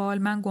احوال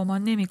من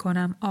گمان نمی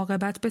کنم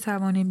عاقبت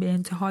بتوانیم به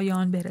انتهای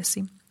آن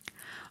برسیم.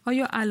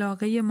 آیا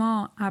علاقه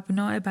ما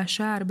ابناء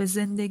بشر به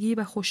زندگی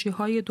و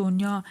خوشیهای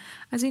دنیا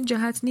از این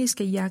جهت نیست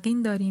که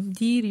یقین داریم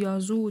دیر یا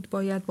زود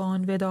باید با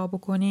آن وداع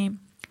بکنیم؟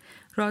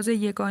 راز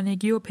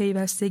یگانگی و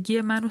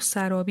پیوستگی من و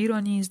سرابی را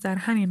نیز در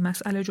همین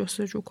مسئله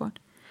جستجو کن.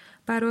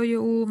 برای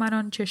او من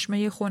آن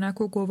چشمه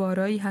خنک و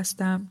گوارایی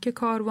هستم که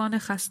کاروان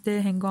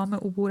خسته هنگام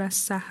عبور از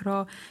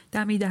صحرا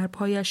دمی در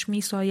پایش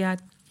می‌ساید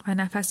و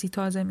نفسی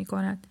تازه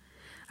می‌کند.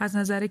 از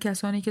نظر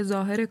کسانی که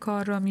ظاهر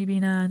کار را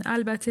می‌بینند،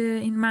 البته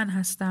این من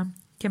هستم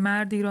که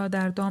مردی را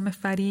در دام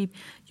فریب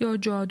یا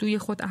جادوی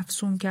خود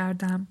افسون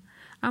کردم.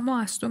 اما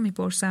از تو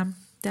می‌پرسم،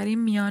 در این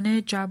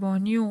میانه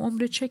جوانی و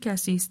عمر چه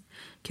کسی است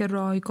که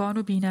رایگان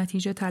و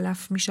بی‌نتیجه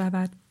تلف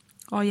می‌شود؟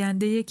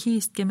 آینده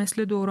کیست که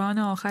مثل دوران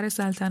آخر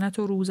سلطنت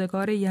و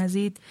روزگار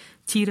یزید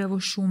تیره و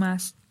شوم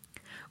است؟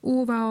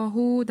 او و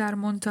آهو در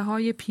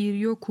منتهای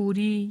پیری و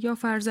کوری یا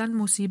فرزند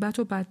مصیبت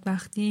و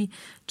بدبختی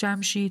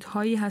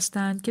جمشیدهایی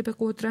هستند که به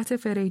قدرت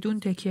فریدون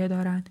تکیه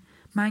دارند.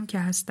 من که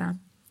هستم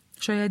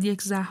شاید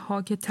یک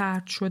ضحاک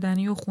طرد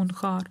شدنی و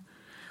خونخوار.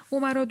 او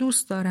مرا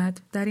دوست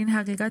دارد، در این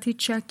حقیقت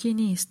هیچ شکی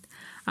نیست،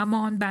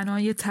 اما آن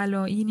بنای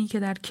طلایینی که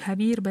در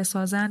کبیر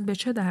بسازند به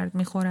چه درد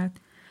می‌خورد؟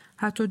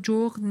 حتی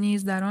جغد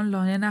نیز در آن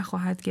لانه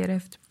نخواهد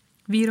گرفت.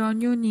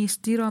 ویرانی و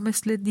نیستی را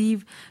مثل دیو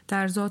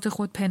در ذات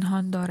خود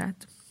پنهان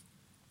دارد.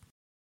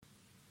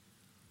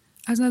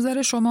 از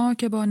نظر شما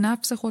که با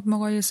نفس خود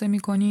مقایسه می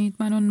کنید،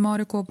 من آن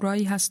مار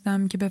کبرایی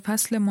هستم که به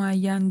فصل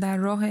معین در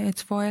راه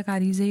اطفاء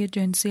غریزه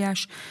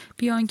جنسیش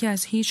بیان که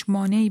از هیچ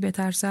مانعی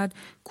بترسد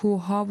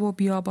کوهها و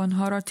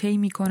بیابانها را طی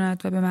می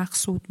کند و به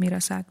مقصود می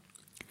رسد.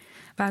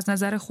 و از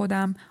نظر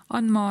خودم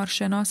آن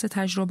مارشناس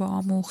تجربه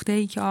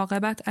آموخته‌ای که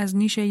عاقبت از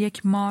نیش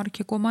یک مار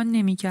که گمان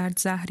نمی کرد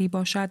زهری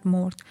باشد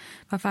مرد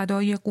و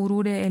فدای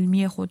غرور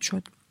علمی خود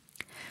شد.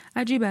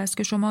 عجیب است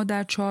که شما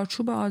در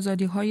چارچوب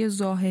آزادی‌های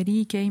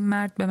ظاهری که این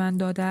مرد به من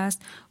داده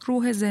است،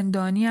 روح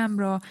زندانیم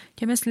را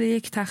که مثل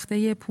یک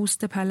تخته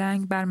پوست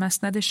پلنگ بر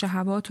مسند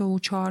شهوات او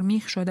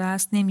چارمیخ شده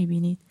است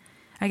نمی‌بینید.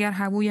 اگر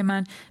هووی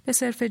من به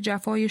صرف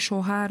جفای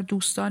شوهر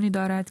دوستانی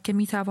دارد که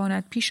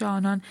میتواند پیش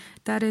آنان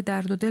در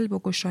درد و دل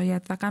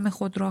بگشاید و غم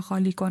خود را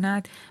خالی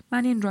کند،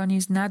 من این را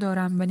نیز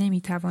ندارم و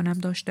نمیتوانم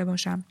داشته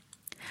باشم.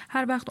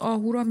 هر وقت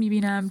آهو را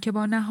میبینم که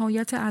با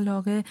نهایت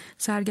علاقه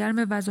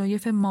سرگرم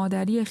وظایف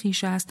مادری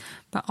خویش است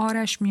و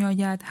آرش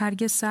میآید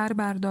هرگز سر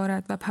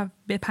بردارد و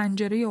به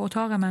پنجره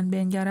اتاق من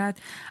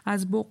بنگرد،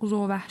 از بغض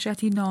و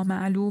وحشتی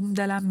نامعلوم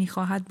دلم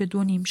میخواهد به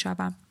دو نیم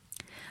شوم.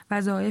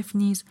 وظایف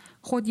نیز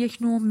خود یک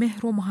نوع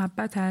مهر و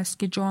محبت است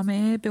که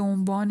جامعه به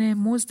عنوان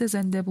مزد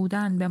زنده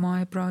بودن به ما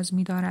ابراز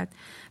می‌دارد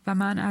و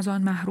من از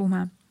آن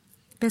محرومم.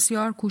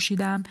 بسیار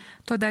کوشیدم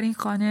تا در این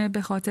خانه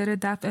به خاطر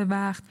دفع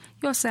وقت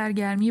یا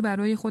سرگرمی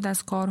برای خود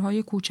از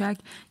کارهای کوچک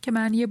که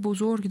معنی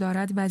بزرگ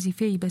دارد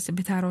وظیفه‌ای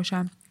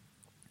بتراشم.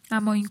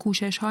 اما این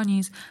کوشش ها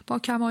نیز با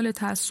کمال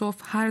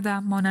تأسف هر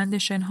دم مانند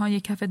شنهای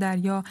کف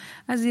دریا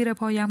از زیر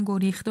پایم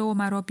گریخته و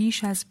مرا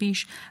بیش از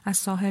پیش از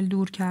ساحل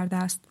دور کرده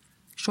است.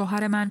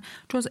 شوهر من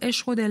جز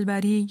عشق و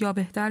دلبری، یا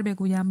بهتر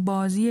بگویم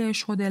بازی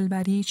عشق و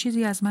دلبری،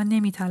 چیزی از من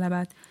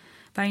نمی‌طلبد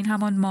و این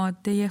همان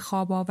ماده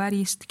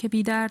خواب‌آوری است که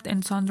بی‌درد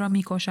انسان را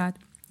می‌کشد.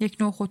 یک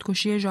نوع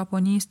خودکشی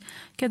ژاپنی است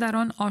که در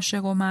آن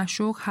عاشق و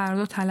معشوق هر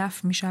دو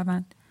تلف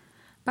می‌شوند.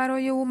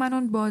 برای او من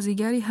آن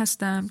بازیگری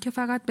هستم که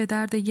فقط به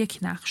درد یک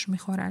نقش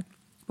می‌خورد.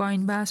 با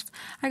این وصف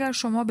اگر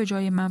شما به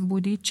جای من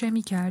بودید چه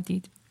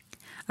می‌کردید؟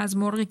 از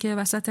مرغی که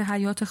وسط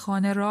حیات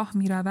خانه راه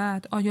می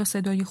رود، آیا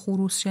صدای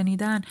خروس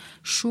شنیدن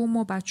شوم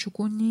و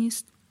بدشگون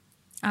نیست؟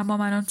 اما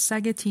من آن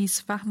سگ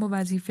تیز فهم و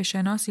وظیفه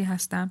شناسی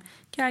هستم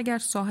که اگر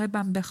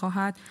صاحبم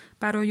بخواهد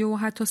برای او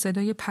حتی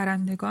صدای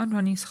پرندگان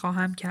را نیز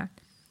خواهم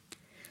کرد.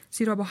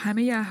 زیرا با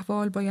همه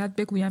احوال باید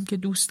بگویم که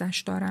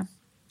دوستش دارم.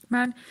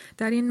 من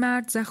در این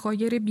مرد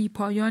ذخایر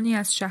بیپایانی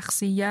از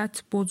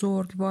شخصیت،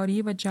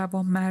 بزرگواری و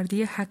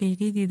جوانمردی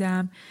حقیقی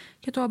دیدم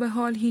که تا به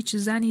حال هیچ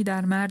زنی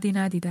در مردی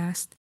ندیده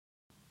است.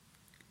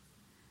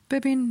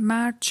 ببین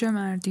مرد چه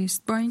مردی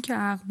است. با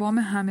اینکه اقوام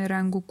همه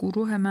رنگ و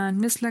گروه من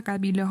مثل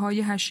قبیله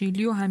های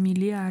هشیلی و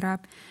همیلی عرب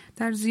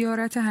در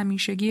زیارت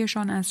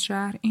همیشگیشان از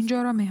شهر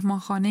اینجا را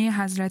مهمانخانه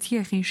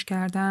حضرتی خیش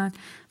کردند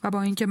و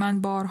با اینکه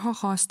من بارها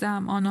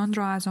خواستم آنان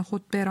را از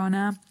خود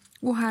برانم،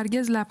 او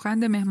هرگز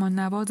لبخند مهمان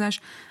نوازش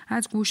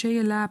از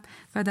گوشه لب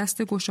و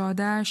دست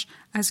گشاده‌اش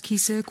از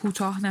کیسه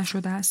کوتاه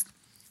نشده است.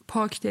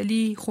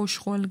 پاکدلی،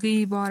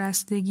 خوشخلقی،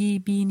 وارستگی،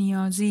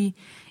 بی‌نیازی،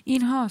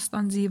 این هاست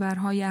آن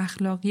زیورهای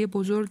اخلاقی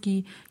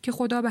بزرگی که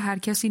خدا به هر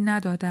کسی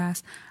نداده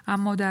است،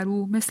 اما در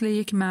او مثل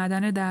یک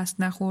معدن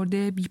دست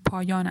نخورده بی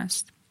پایان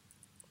است.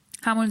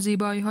 همان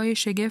زیبایی‌های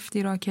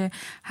شگفتی را که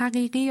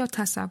حقیقی یا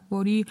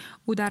تصوری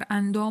او در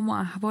اندام و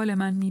احوال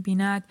من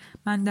می‌بیند،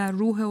 من در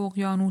روح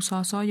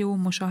اقیانوس‌آسای او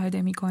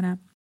مشاهده می‌کنم.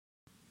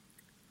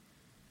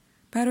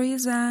 برای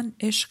زن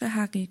عشق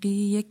حقیقی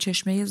یک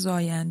چشمه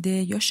زاینده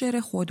یا شعر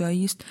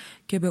خدایی است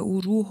که به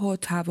او روح و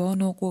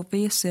توان و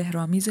قوه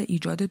سحرآمیز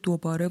ایجاد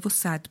دوباره و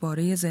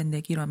صدباره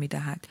زندگی را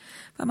می‌دهد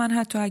و من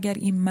حتی اگر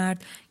این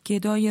مرد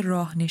گدای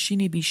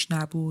راهنشینی بیش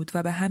نبود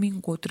و به همین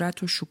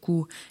قدرت و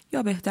شکوه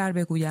یا بهتر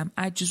بگویم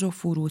عجز و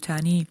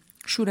فروتنی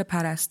شور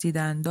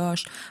پرستیدن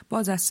داشت،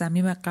 باز از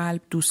صمیم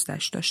قلب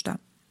دوستش داشتم.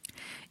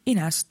 این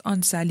است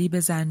آن صلیب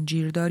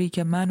زنجیرداری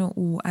که من و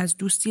او از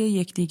دوستی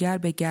یکدیگر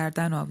به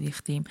گردن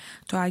آویختیم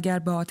تا اگر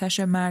به آتش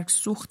مرگ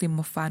سوختیم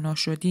و فنا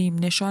شدیم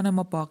نشان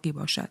ما باقی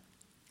باشد.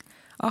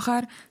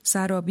 آخر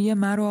سرابی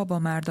مرا با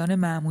مردان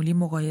معمولی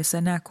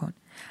مقایسه نکن.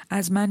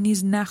 از من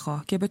نیز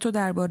نخواه که به تو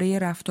درباره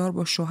رفتار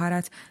با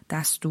شوهرت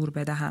دستور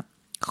بدهم.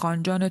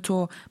 خانجان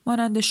تو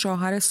مانند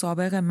شوهر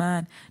سابق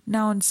من نه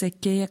آن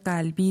سکه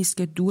قلبی است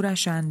که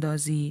دورش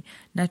اندازی،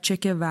 نه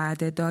چک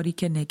وعده داری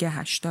که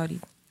نگهش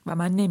داری. و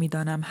من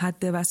نمیدانم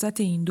حد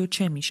وسط این دو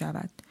چه می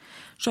شود.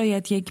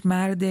 شاید یک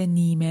مرد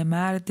نیمه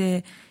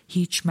مرد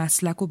هیچ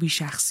مسلک و بی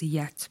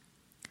شخصیت.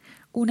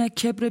 او نه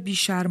کبر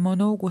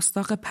بیشرمانه و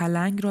گستاخ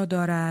پلنگ را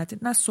دارد،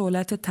 نه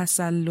سولت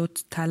تسلط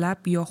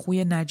طلب یا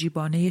خوی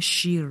نجیبانه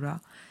شیر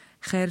را.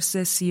 خرس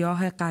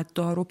سیاه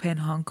قدار و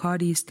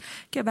پنهانکاری است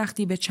که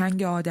وقتی به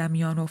چنگ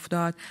آدمیان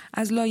افتاد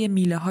از لای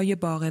میله های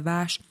باغ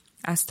وحش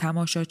از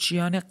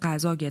تماشاچیان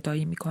غذا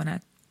گدایی می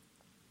کند.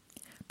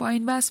 با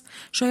این وصف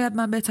شاید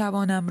من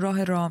بتوانم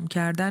راه رام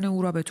کردن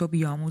او را به تو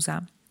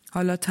بیاموزم.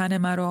 حالا تن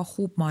مرا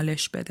خوب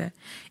مالش بده.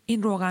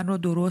 این روغن را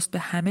درست به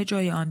همه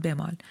جای آن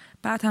بمال.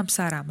 بعد هم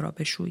سرم را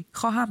بشوی.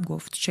 خواهم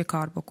گفت چه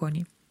کار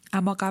بکنیم.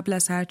 اما قبل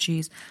از هر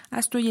چیز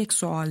از تو یک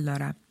سوال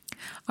دارم.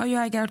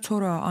 آیا اگر تو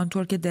را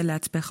آنطور که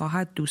دلت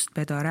بخواهد دوست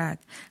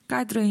بدارد،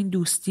 قدر این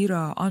دوستی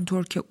را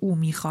آنطور که او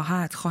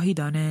میخواهد خواهی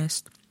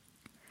دانست؟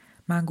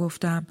 من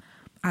گفتم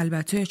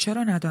البته،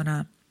 چرا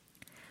ندانم؟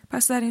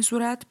 پس در این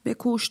صورت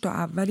بکوش تا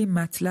اولین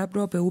مطلب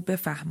را به او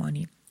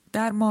بفهمانی.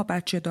 در ما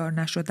بچه دار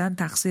نشدن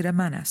تقصیر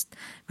من است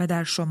و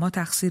در شما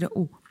تقصیر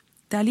او.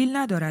 دلیل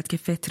ندارد که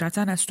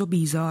فطرتاً از تو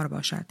بیزار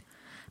باشد.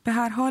 به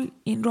هر حال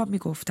این را می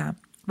گفتم.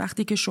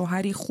 وقتی که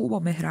شوهری خوب و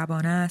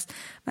مهربان است،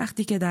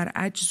 وقتی که در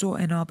عجز و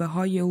انابه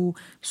های او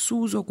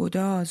سوز و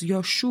گداز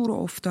یا شور و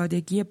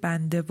افتادگی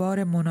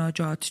بندوار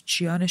مناجات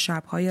چیان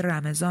شبهای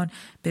رمضان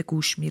به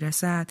گوش می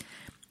رسد،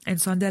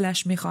 انسان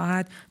دلش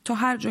می‌خواهد تا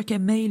هر جا که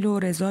میل و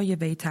رضای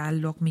وی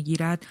تعلق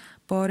می‌گیرد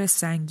بار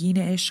سنگین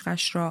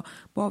عشقش را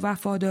با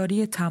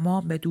وفاداری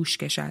تمام به دوش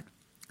کشد.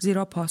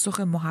 زیرا پاسخ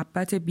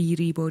محبت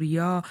بیریب و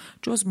ریا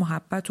جز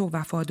محبت و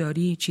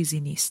وفاداری چیزی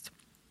نیست.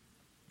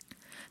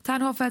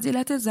 تنها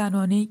فضیلت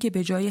زنانه‌ای که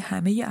به جای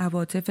همه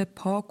عواطف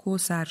پاک و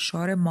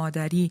سرشار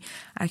مادری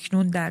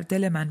اکنون در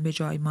دل من به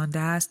جای مانده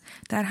است،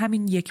 در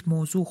همین یک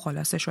موضوع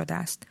خلاصه شده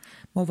است.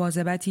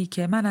 مواظبتی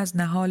که من از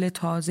نهال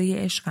تازه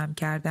عشقم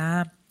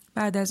کردم،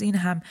 بعد از این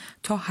هم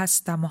تا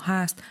هستم و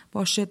هست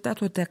با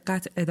شدت و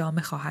دقت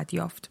ادامه خواهد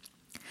یافت.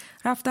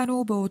 رفتن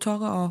او به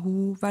اتاق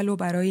آهو ولو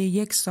برای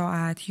 1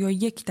 ساعت یا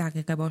 1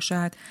 دقیقه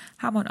باشد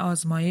همان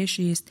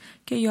آزمایشی است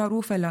که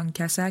یارو فلان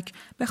کسک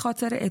به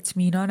خاطر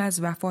اطمینان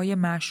از وفای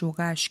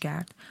معشوقش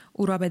کرد.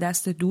 او را به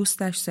دست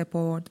دوستش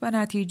سپرد و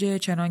نتیجه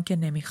چنان که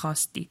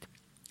نمیخواست دید.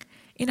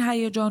 این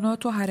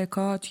هیجانات و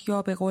حرکات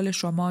یا به قول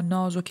شما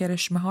ناز و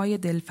کرشمه‌های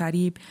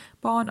دلفریب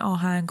با آن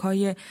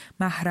آهنگ‌های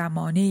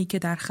محرمانه‌ای که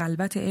در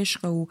خلوت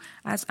عشق او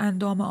از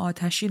اندام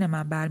آتشین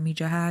من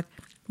برمی‌جهد،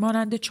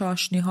 مانند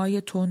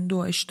چاشنی‌های تند و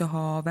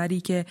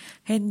اشتهاآوری که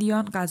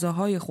هندیان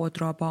غذاهای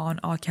خود را با آن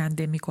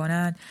آکنده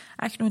می‌کنند،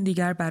 اکنون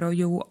دیگر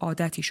برای او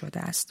عادتی شده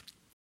است.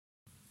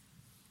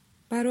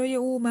 برای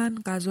او من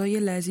غذای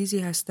لذیذی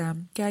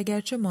هستم که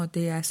اگرچه ماده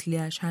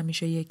اصلیش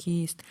همیشه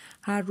یکی است،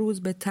 هر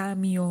روز به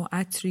طعمی و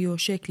عطری و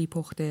شکلی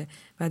پخته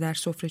و در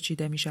سفره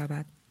چیده می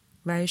شود.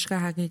 و عشق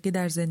حقیقی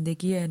در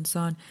زندگی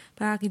انسان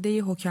به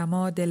عقیده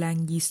حکما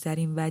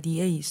دلانگیزترین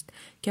ودیعه است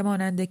که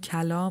مانند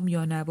کلام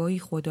یا نوایی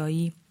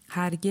خدایی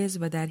هرگز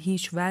و در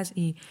هیچ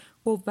وضعی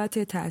قوت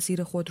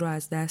تأثیر خود را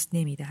از دست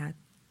نمی دهد.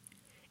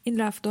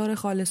 این رفتار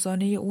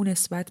خالصانه او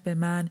نسبت به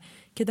من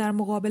که در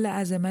مقابل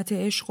عظمت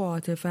عشق و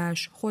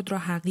عاطفه‌اش خود را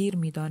حقیر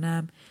می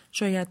دانم،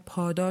 شاید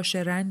پاداش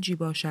رنجی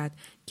باشد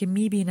که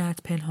می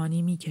بیند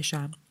پنهانی می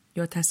کشم،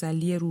 یا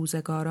تسلی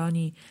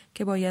روزگارانی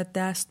که باید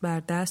دست بر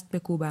دست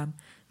بکوبم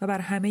و بر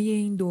همه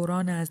این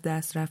دوران از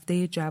دست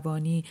رفته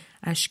جوانی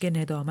اشک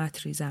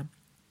ندامت ریزم.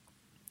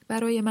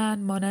 برای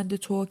من مانند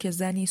تو که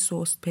زنی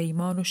سست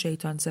پیمان و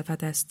شیطان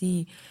صفت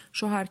هستی،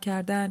 شوهر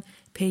کردن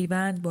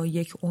پیوند با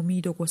یک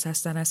امید و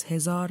گسستن از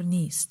 1000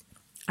 نیست.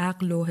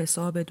 عقل و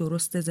حساب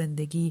درست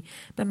زندگی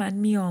به من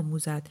می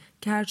آموزد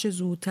که هرچه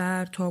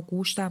زودتر تا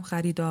گوشتم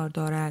خریدار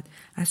دارد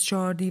از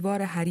 4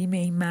 دیوار حریم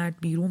این مرد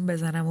بیرون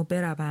بزنم و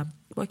بروم،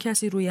 با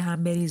کسی روی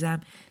هم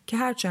بریزم که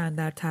هرچند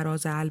در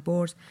تراز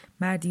البرز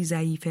مردی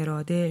ضعیف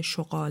اراده،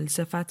 شغال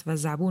صفت و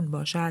زبون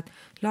باشد،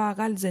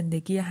 لااقل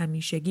زندگی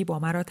همیشگی با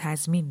مرا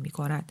تضمین می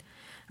کند.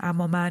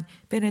 اما من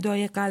به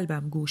ندای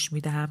قلبم گوش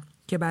می دهم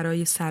که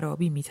برای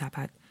سرابی می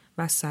تپد.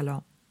 و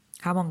سلام.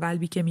 همان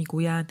قلبی که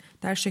میگویند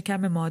در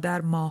شکم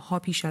مادر ماه‌ها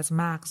پیش از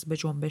مغز به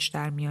جنبش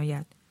در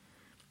میآید.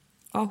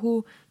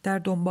 آهو در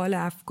دنبال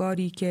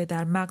افکاری که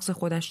در مغز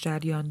خودش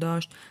جریان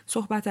داشت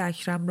صحبت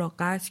اکرم را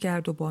قطع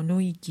کرد و با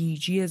نوعی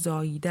گیجی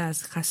زاییده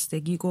از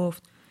خستگی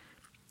گفت: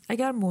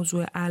 اگر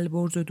موضوع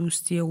البرز و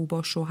دوستی او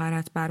با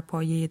شوهرت بر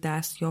پایه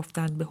دست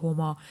یافتن به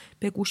هما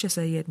به گوش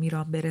سید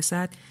میران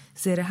برسد،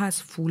 زره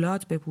از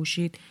فولاد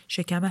بپوشید،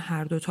 شکم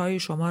هر دوتای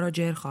شما را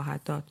جر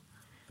خواهد داد.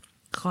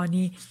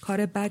 خانی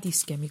کار بدی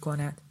است که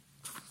می‌کند.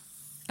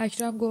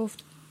 اکرم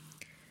گفت: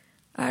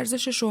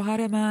 ارزش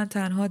شوهر من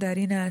تنها در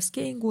این است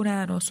که این گونه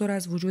عناصر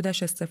از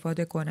وجودش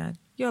استفاده کنند،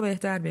 یا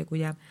بهتر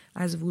بگویم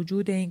از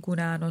وجود این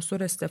گونه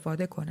عناصر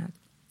استفاده کند.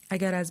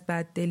 اگر از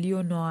بددلی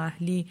و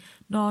نااهلی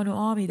نان و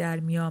آمی در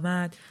می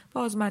آمد،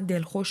 باز من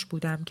دلخوش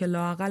بودم که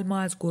لااقل ما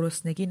از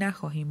گرسنگی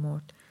نخواهیم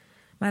مرد.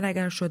 من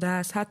اگر شده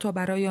است حتی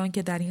برای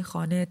آنکه در این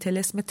خانه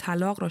طلسم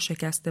طلاق را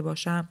شکسته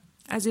باشم،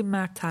 از این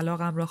مرد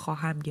طلاقم را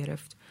خواهم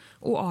گرفت.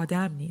 او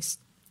آدم نیست.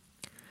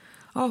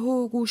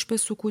 آهو گوش به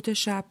سکوت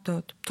شب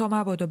داد تا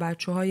مبادا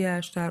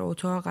بچه‌هایش در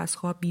اتاق از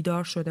خواب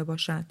بیدار شده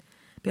باشند.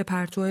 به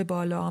پرتو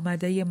بالا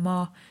آمده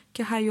ماه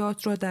که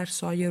حیات را در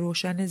سایه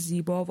روشن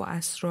زیبا و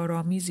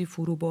اسرارآمیزی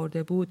فرو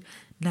برده بود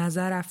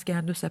نظر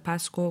افکند و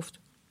سپس گفت: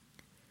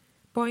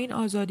 با این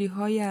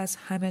آزادی‌های از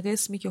همه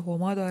قسمی که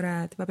هما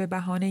دارد و به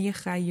بهانه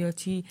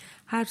خیاطی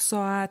هر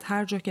ساعت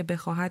هر جا که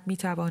بخواهد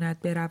میتواند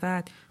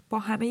برود، با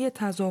همه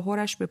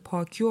تظاهرش به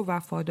پاکی و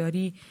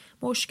وفاداری،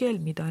 مشکل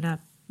می‌دانم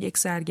یک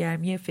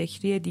سرگرمی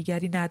فکری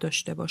دیگری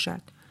نداشته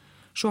باشد.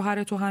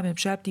 شوهر تو هم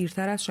امشب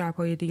دیرتر از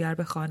شب‌های دیگر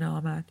به خانه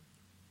آمد.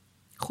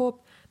 خب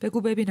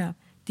بگو ببینم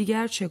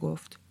دیگر چه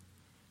گفت؟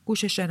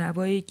 گوش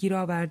شنوایی گیر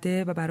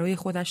آورده و برای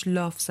خودش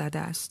لاف زده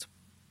است.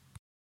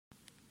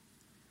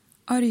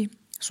 آری،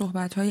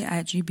 صحبت‌های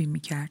عجیبی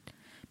می‌کرد.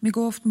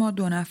 می‌گفت ما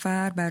 2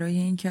 نفر برای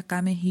اینکه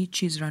غم هیچ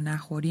چیز را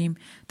نخوریم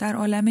در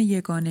عالم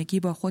یگانگی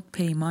با خود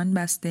پیمان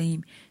بسته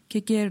ایم که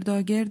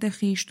گرداگرد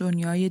خیش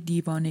دنیای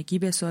دیوانگی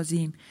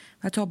بسازیم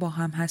و تا با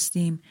هم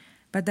هستیم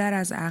و در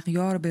از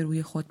اغیار به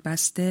روی خود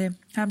بسته،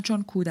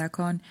 همچون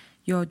کودکان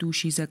یا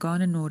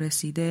دوشیزگان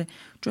نورسیده،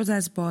 جز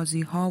از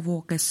بازی‌ها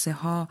و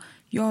قصه‌ها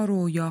یا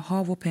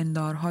رویاها و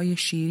پندارهای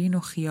شیرین و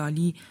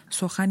خیالی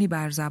سخنی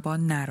بر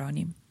زبان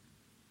نرانیم.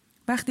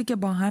 وقتی که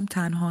با هم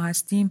تنها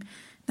هستیم،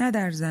 نه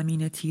در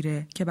زمین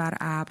تیره که بر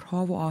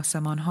ابرها و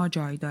آسمانها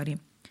جای داریم.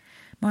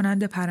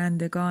 مانند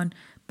پرندگان،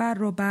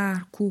 بر و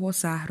بحر، کوه و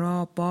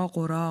صحرا، باغ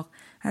و راغ،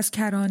 از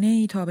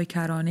کرانه‌ای تا به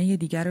کرانه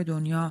دیگر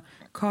دنیا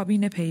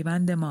کابین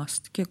پیوند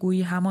ماست که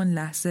گویی همان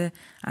لحظه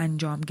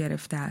انجام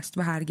گرفته است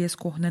و هرگز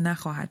کهنه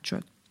نخواهد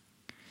شد.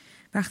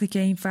 وقتی که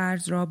این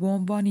فرض را به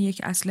عنوان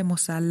یک اصل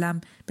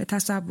مسلم به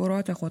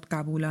تصورات خود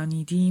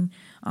قبولانیدیم،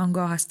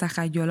 آنگاه از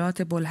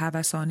تخیلات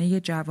بلهوسانه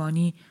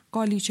جوانی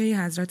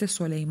قالیچه حضرت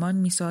سلیمان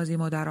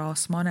می‌سازیم و در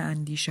آسمان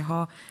اندیشه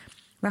ها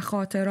و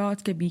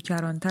خاطرات که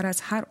بیکرانتر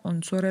از هر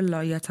عنصر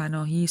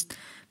لایتناهی است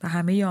و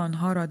همه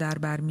آنها را در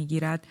بر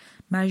می‌گیرد،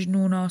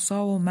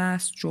 مجنوناسا و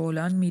مست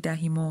جولان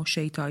می‌دهیم و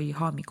شیطایی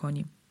ها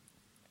می‌کنیم.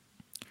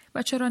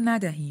 و چرا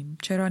ندهیم؟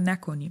 چرا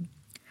نکنیم؟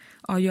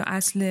 آیا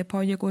اصل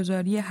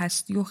پایه‌گذاری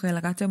هستی و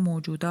خلقت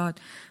موجودات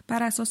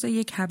بر اساس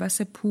یک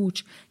هوس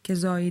پوچ که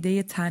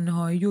زایده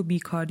تنهایی و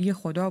بیکاری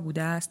خدا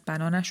بوده است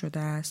بنا نشده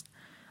است؟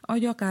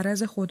 آیا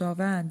غرض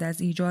خداوند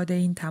از ایجاد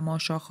این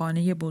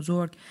تماشاخانه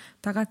بزرگ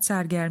فقط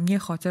سرگرمی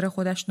خاطر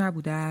خودش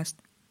نبوده است؟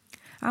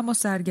 اما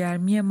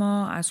سرگرمی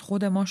ما از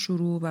خود ما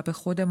شروع و به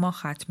خود ما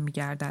ختم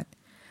می‌گردد.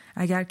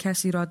 اگر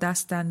کسی را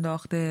دست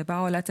انداخته و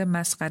آلت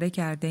مسخره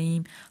کرده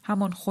ایم،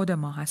 همان خود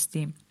ما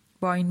هستیم.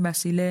 با این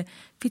وسیله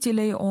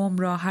فتیله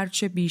عمر را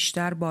هرچه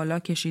بیشتر بالا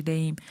کشیده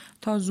ایم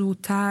تا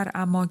زودتر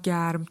اما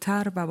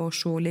گرمتر و با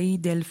شعله‌ای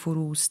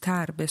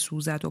دلفروزتر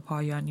بسوزد و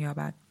پایان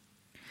یابد.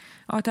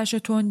 آتش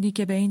تندی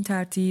که به این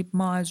ترتیب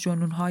ما از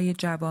جنونهای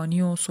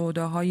جوانی و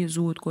سوداهای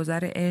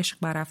زودگذر عشق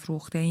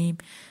برافروخته ایم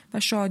و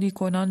شادی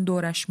کنان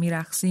دورش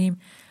می‌رقصیم،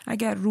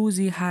 اگر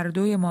روزی هر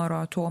دوی ما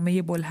را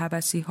طعمه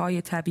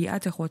بلهوسی‌های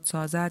طبیعت خود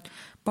سازد،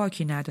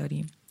 باکی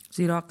نداریم.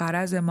 زیرا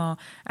غرض ما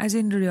از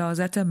این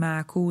ریاضت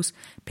معکوس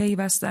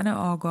پیوستن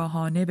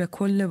آگاهانه به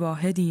کل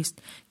واحدی است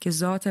که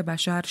ذات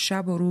بشر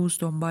شب و روز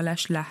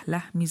دنبالش له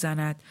له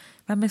می‌زند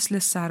و مثل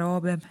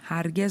سراب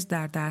هرگز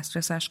در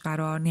دسترسش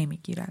قرار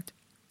نمی‌گیرد.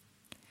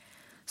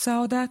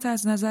 سعادت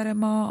از نظر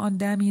ما آن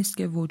دمی است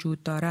که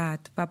وجود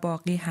دارد و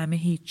باقی همه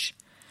هیچ.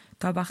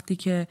 تا وقتی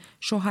که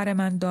شوهر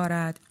من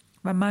دارد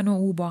و من و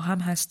او با هم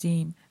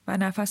هستیم و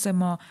نفس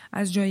ما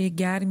از جای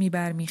گرمی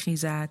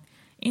برمیخیزد،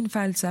 این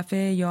فلسفه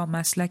یا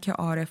مسلک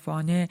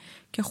عارفانه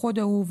که خود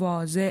او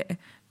واضع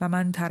و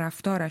من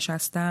طرفدارش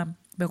هستم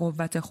به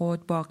قوت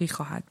خود باقی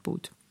خواهد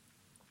بود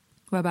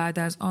و بعد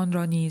از آن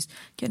را نیز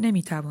که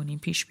نمیتوانیم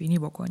پیش بینی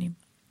بکنیم.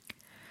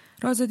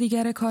 راز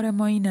دیگر کار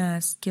ما این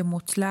است که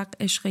مطلق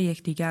عشق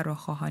یکدیگر را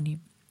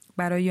خواهانیم.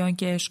 برای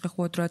آنکه عشق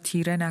خود را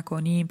تیره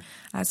نکنیم،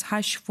 از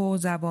حشو و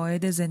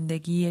زواید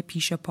زندگی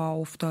پیش پا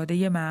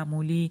افتاده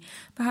معمولی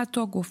و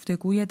حتی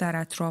گفتگوی در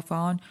اطراف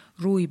آن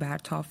روی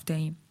برتافته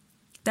ایم.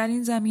 در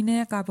این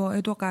زمینه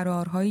قواعد و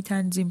قرارهایی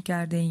تنظیم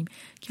کرده ایم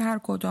که هر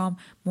کدام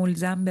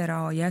ملزم به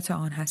رعایت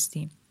آن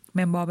هستیم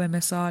من باب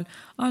مثال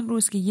آن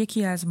روز که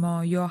یکی از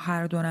ما یا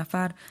هر دو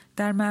نفر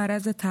در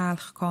معرض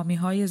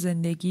تلخکامی‌های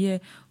زندگی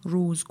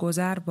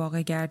روزگذر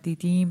واقع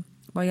گردیدیم،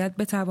 باید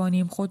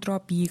بتوانیم خود را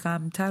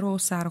بی‌غم‌تر و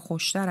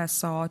سرخوشتر از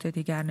ساعات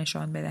دیگر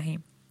نشان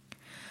بدهیم.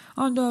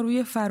 آن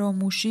داروی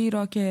فراموشی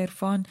را که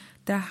عرفان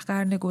 10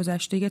 قرن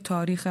گذشته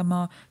تاریخ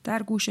ما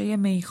در گوشه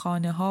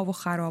میخانه ها و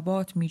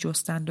خرابات می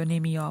جستند و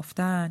نمی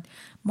یافتند،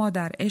 ما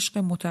در عشق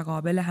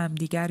متقابل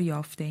همدیگر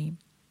یافته ایم.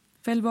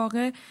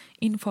 فی‌الواقع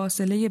این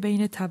فاصله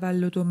بین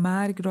تولد و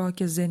مرگ را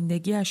که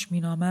زندگیش می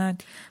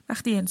نامند،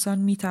 وقتی انسان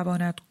می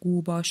تواند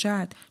قو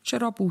باشد،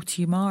 چرا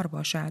بوتیمار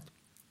باشد؟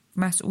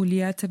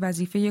 مسئولیت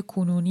وظیفه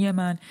کنونی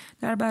من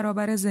در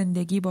برابر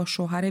زندگی با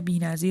شوهر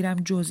بی‌نظیرم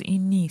جز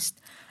این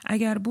نیست.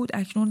 اگر بود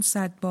اکنون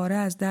 100 باره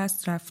از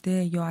دست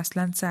رفته یا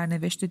اصلاً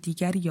سرنوشت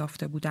دیگری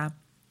یافته بودم.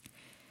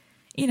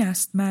 این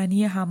است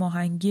معنی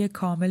هماهنگی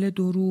کامل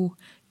دو روح،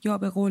 یا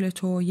به قول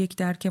تو یک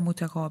درک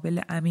متقابل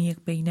عمیق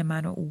بین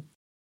من و او.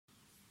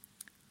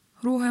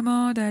 روح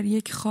ما در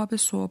یک خواب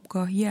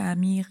صبحگاهی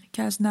عمیق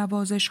که از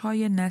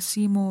نوازش‌های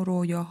نسیم و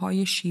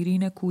رویاهای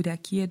شیرین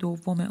کودکی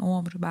دوم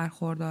عمر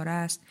برخوردار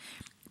است،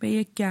 به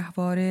یک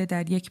گهواره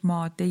در یک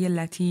ماده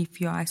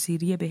لطیف یا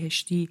عصیری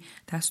بهشتی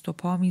دست و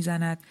پا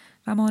می‌زند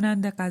و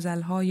مانند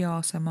غزل‌های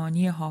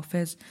آسمانی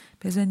حافظ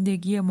به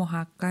زندگی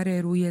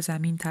محقر روی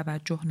زمین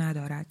توجه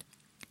ندارد.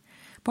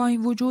 با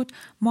این وجود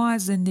ما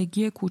از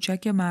زندگی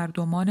کوچک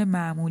مردمان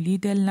معمولی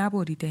دل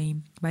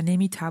نبریده‌ایم و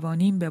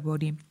نمی‌توانیم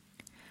ببریم.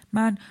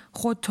 من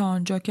خود تا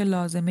آنجا که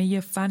لازمه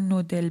فن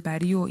و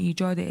دلبری و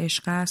ایجاد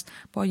عشق است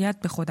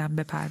باید به خودم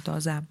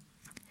بپردازم.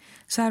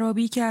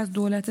 سرابی که از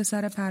دولت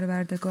سر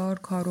پروردگار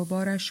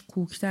کاروبارش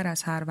کوکتر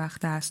از هر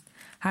وقت است.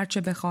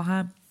 هرچه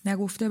بخواهم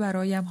نگفته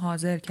برایم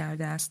حاضر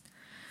کرده است.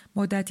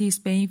 مدتی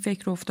است به این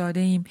فکر افتاده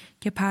ایم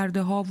که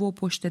پرده ها و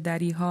پشت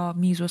دری ها،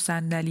 میز و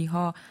صندلی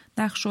ها،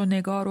 نقش و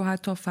نگار و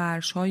حتی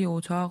فرش های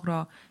اتاق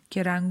را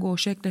که رنگ و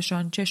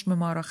شکلشان چشم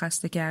ما را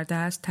خسته کرده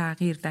است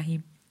تغییر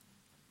دهیم.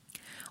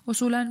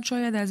 اصولاً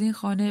شاید از این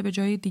خانه به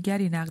جای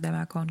دیگری نقل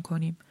مکان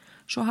کنیم.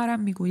 شوهرم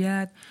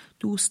میگوید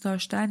دوست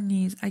داشتن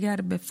نیز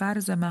اگر به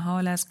فرض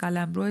محال از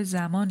قلمرو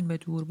زمان به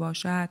دور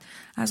باشد،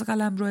 از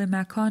قلمرو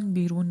مکان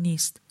بیرون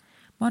نیست.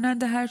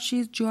 مانند هر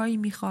چیز جایی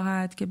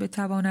میخواهد که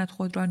بتواند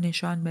خود را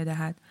نشان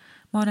بدهد.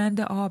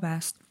 مانند آب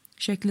است،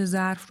 شکل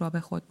ظرف را به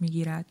خود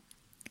میگیرد.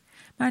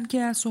 من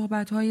که از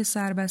صحبت‌های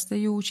سربسته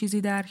او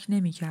چیزی درک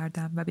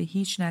نمی‌کردم و به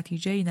هیچ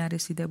نتیجه‌ای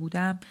نرسیده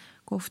بودم،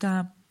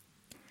 گفتم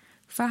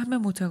فهم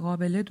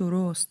متقابله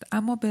درست،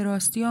 اما به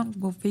راستی آن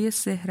قوه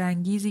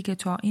سحرانگیزی که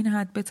تا این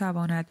حد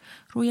بتواند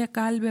روی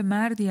قلب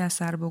مردی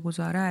اثر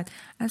بگذارد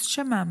از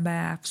چه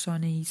منبع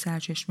افسانه‌ای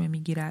سرچشمه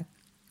می‌گیرد؟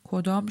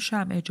 کدام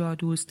شمع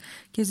جادوست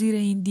که زیر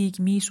این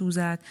دیگ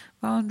می‌سوزد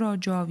و آن را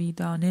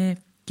جاویدانه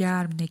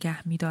گرم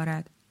نگه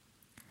می‌دارد؟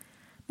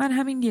 من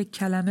همین یک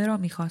کلمه را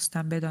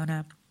می‌خواستم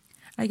بدانم.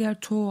 اگر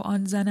تو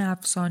آن زن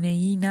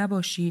افسانه‌ای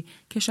نباشی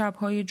که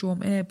شب‌های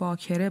جمعه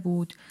باکره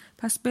بود،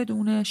 پس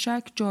بدون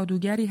شک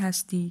جادوگری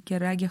هستی که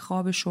رگ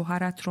خواب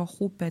شوهرت را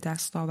خوب به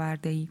دست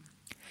آورده‌ای.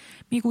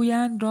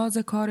 میگویند راز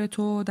کار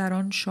تو در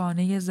آن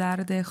شانه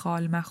زرد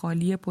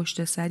خالمخالی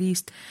پشت سری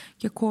است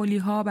که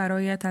کولی‌ها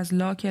برایت از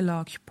لاک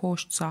لاک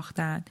پشت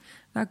ساختند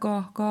و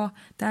گاه گاه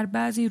در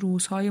بعضی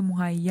روزهای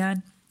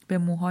معین به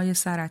موهای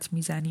سرت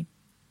میزنی.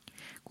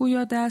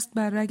 گویا دست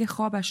بر رگ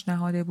خوابش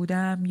نهاده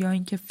بودم یا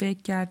اینکه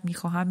فکر کرد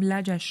میخواهم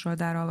لجش را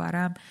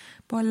درآورم،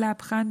 با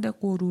لبخند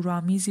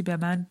غرورآمیزی به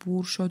من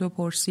بور شد و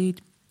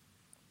پرسید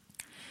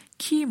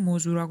کی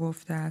موضوع را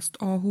گفته است؟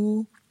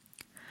 آهو؟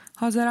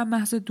 حاضرم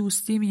محض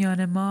دوستی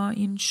میان ما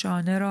این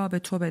شانه را به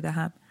تو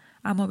بدهم،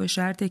 اما به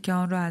شرطی که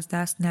آن را از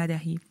دست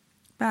ندهی.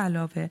 به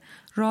علاوه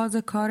راز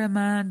کار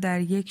من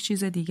در یک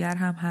چیز دیگر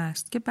هم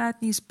هست که بد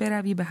نیست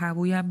بروی به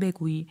هوویم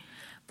بگویی،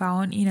 و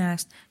آن این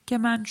است که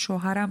من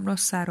شوهرم را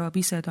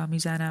سرابی صدا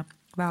میزنم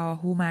و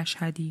آهو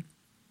مشهدی.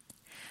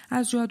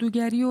 از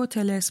جادوگری و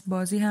طلسم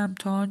بازی هم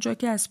تا آنجا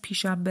که از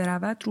پیشم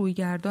برود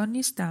رویگردان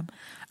نیستم،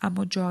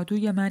 اما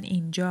جادوی من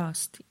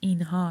اینجاست،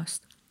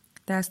 اینهاست.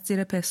 دست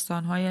زیر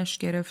پستانهایش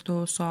گرفت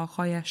و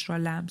ساقهایش را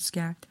لمس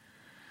کرد.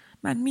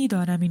 من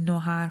میدانم این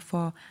نوع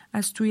حرفا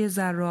از توی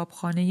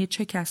زرابخانه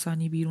چه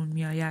کسانی بیرون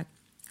می آید.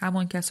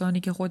 همان کسانی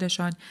که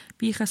خودشان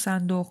بیخ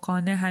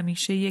صندوقخانه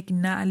همیشه یک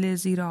نعل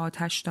زیر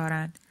آتش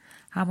دارند.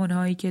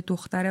 همانهایی که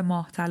دختر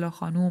ماهطلا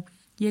خانم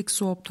یک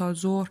صبح تا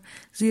ظهر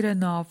زیر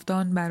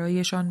ناودان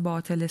برایشان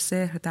باطل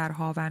سحر در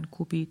هاون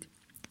کوبید.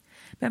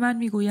 به من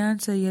میگویند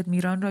سید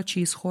میران را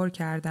چیزخور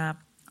کردم.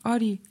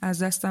 آری،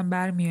 از دستم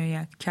برمی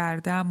آید.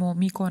 کردم و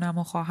میکنم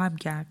و خواهم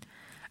کرد.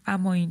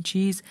 اما این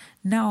چیز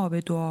نه آب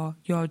دعا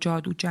یا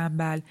جادو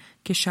جنبل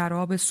که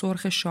شراب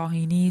سرخ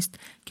شاهینی است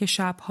که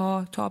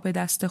شبها تا به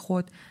دست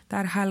خود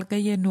در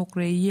حلقه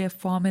نقره‌ای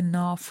فام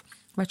ناف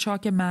و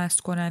چاک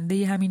مست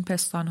کننده همین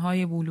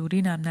پستانهای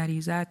بلورینم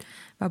نریزد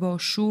و با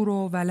شور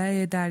و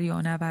ولع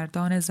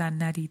دریانوردان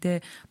زن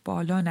ندیده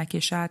بالا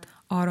نکشد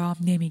آرام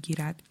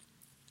نمیگیرد.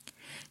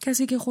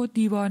 کسی که خود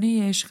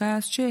دیوانه عشق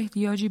است چه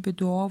احتیاجی به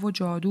دعا و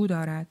جادو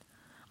دارد؟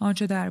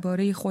 آنچه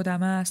درباره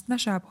خودم است نه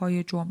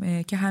شب‌های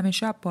جمعه که همه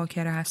شب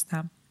باکره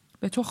هستم،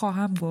 به تو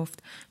خواهم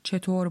گفت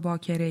چطور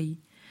باکره‌ای.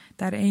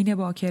 در عین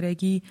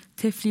باکرگی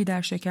طفلی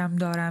در شکم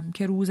دارم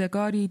که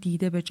روزگاری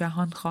دیده به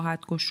جهان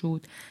خواهد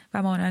گشود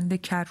و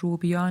مانند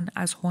کروبیان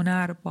از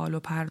هنر بال و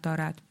پر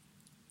دارد.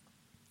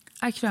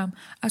 اکرم،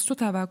 از تو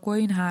توقع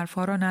این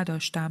حرفها را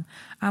نداشتم،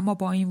 اما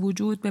با این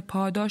وجود به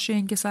پاداش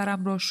اینکه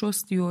سرم را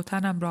شستی و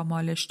تنم را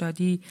مالش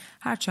دادی،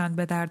 هرچند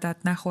به دردت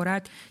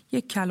نخورد،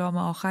 یک کلام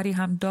آخری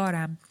هم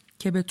دارم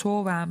که به تو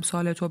و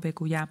امثال تو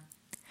بگویم.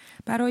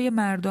 برای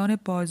مردان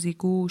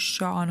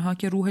بازیگوش، آنها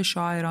که روح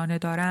شاعرانه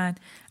دارند،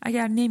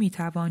 اگر نمی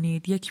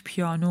توانید یک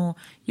پیانو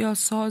یا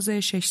ساز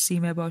 6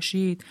 سیمه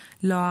باشید،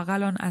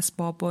 لااقل آن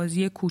اسباب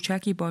بازی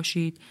کوچکی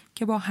باشید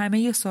که با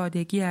همه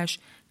سادگیش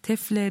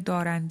طفل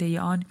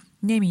دارنده آن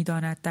نمی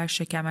داند در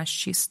شکمش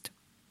چیست.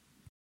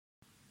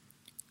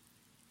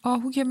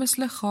 آهو که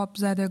مثل خواب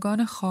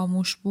زدگان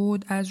خاموش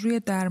بود از روی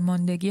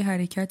درماندگی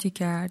حرکتی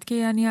کرد که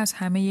یعنی از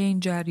همه این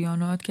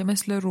جریانات که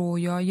مثل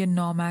رویای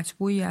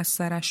نامطبوعی از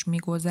سرش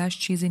می‌گذشت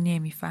چیزی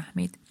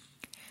نمی‌فهمید.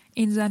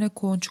 این زن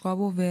کنجکاو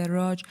و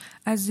وراج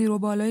از زیر و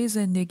بالای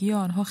زندگی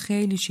آنها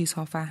خیلی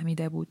چیزها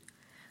فهمیده بود.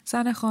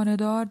 زن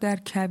خانه‌دار در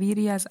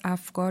کبیری از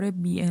افکار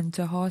بی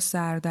انتها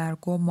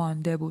سردرگم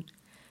مانده بود.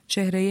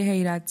 چهره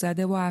حیرت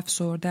زده و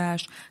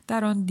افسرده‌اش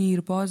در آن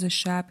دیرباز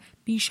شب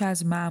بیش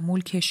از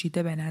معمول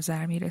کشیده به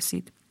نظر می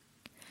رسید.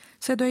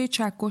 صدای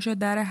چکش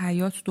در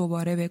حیاط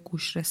دوباره به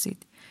گوش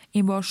رسید.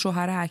 این بار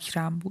شوهر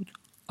اکرم بود.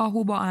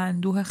 آهو با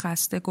اندوه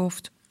خسته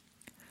گفت: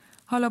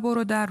 حالا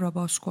برو در را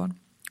باز کن.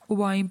 او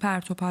با این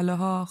پرت و پله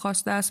ها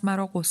خواسته است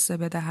مرا قصه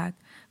بدهد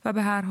و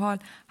به هر حال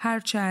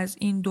هرچه از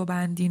این دو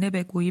بندینه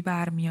بگویی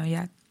برمی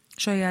آید.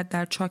 شاید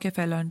در چاک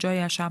فلان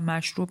جایش هم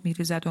مشروب می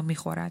ریزد و می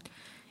خورد.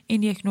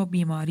 این یک نوع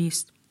بیماری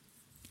است.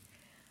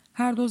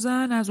 هر دو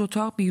زن از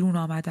اتاق بیرون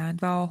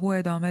آمدند و آهو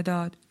ادامه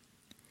داد: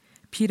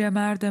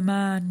 پیرمرد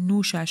من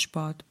نوشش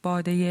باد،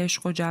 باده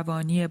عشق و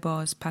جوانی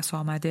باز پس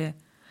آمده.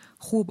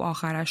 خوب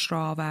آخرش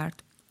را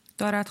آورد.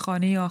 دارد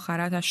خانه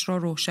آخرتش را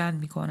روشن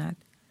می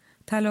کند.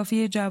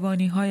 تلافی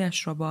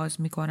جوانی‌هایش را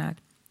باز می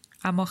کند.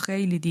 اما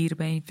خیلی دیر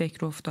به این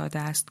فکر افتاده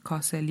است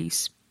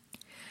کاسلیس.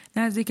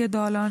 نزدیک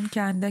دالان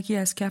که اندکی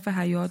از کف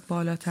حیاط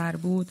بالاتر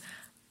بود،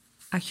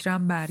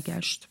 اکرم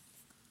برگشت.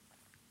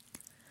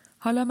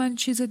 حالا من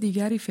چیز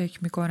دیگری فکر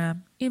می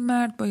کنم. این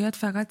مرد باید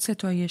فقط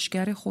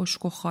ستایشگر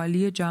خشک و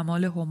خالی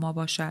جمال هما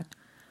باشد.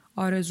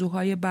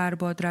 آرزوهای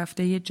برباد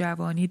رفته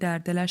جوانی در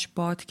دلش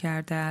باد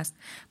کرده است،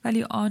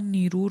 ولی آن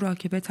نیرو را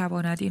که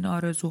بتواند این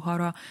آرزوها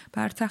را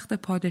بر تخت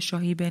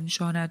پادشاهی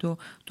بنشاند و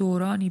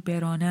دورانی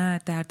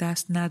براند در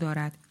دست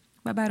ندارد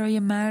و برای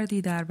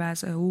مردی در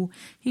وضع او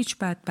هیچ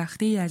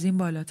بدبختی از این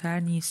بالاتر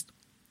نیست.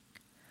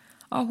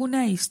 آهو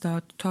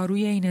نایستاد تا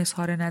روی این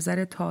اظهار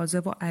نظر تازه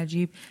و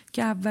عجیب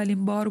که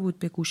اولین بار بود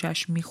به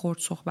گوشش میخورد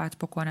صحبت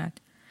بکند.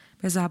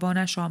 به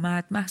زبانش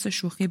آمد محض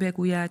شوخی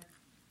بگوید: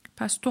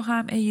 پس تو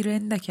هم ای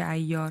رندک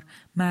عیار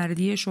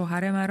مردی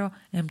شوهر مرا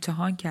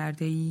امتحان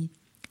کرده ای؟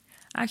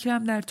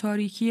 اکرم در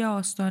تاریکی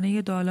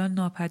آستانه دالان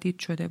ناپدید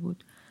شده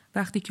بود.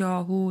 وقتی که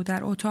آهو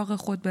در اتاق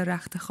خود به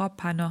رخت خواب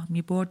پناه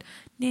می برد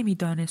نمی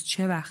دانست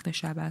چه وقت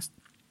شب است.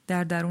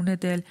 در درون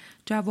دل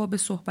جواب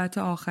صحبت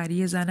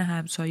آخری زن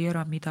همسایه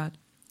را می داد.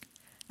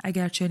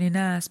 اگر چنین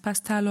است پس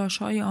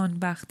تلاش‌های آن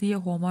وقتی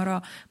هما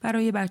را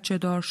برای بچه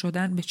دار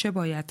شدن به چه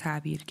باید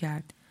تعبیر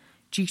کرد؟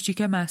 جیک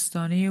جیک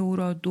مستانه او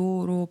را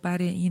دور و بر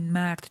این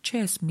مرد چه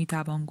اسم می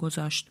توان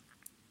گذاشت؟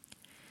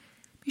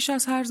 بیش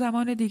از هر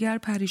زمان دیگر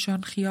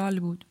پریشان خیال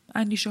بود.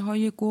 اندیشه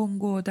های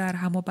گنگ و در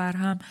هم و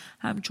برهم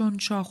همچون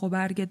شاخ و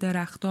برگ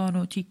درختان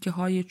و تیکه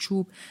های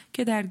چوب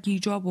که در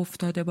گیجاب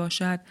افتاده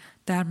باشد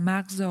در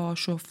مغز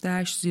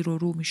آشفته‌اش زیر و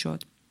رو می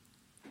شد.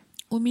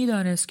 او می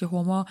دانست که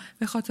هما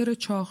به خاطر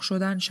چاق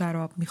شدن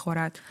شراب می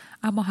خورد،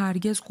 اما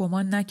هرگز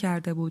گمان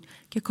نکرده بود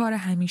که کار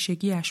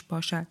همیشگیش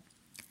باشد.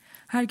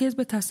 هرگز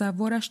به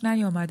تصورش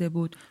نیامده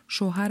بود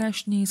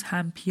شوهرش نیز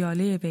هم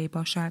پیاله وی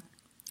باشد.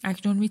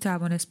 اکنون می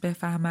توانست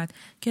بفهمد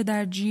که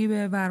در جیب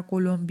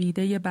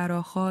ورقلمبیده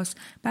براخاص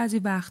بعضی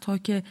وقتها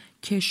که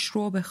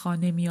کشرو به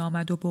خانه می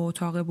آمد و به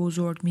اتاق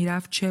بزرگ می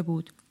رفت چه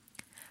بود؟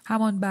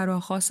 همان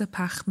براخاص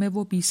پخمه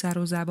و بی سر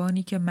و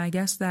زبانی که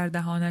مگس در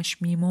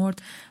دهانش می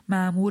مرد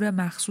مأمور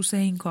مخصوص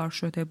این کار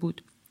شده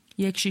بود.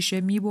 یک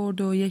شیشه می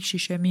برد و یک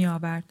شیشه می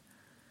آورد.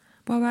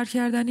 باور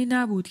کردنی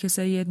نبود که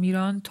سید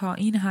میران تا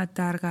این حد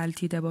در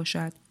غلطیده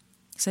باشد.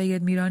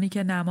 سید میرانی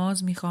که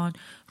نماز می‌خواند،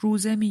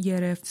 روزه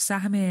می‌گرفت،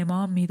 سهم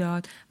امام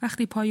می‌داد،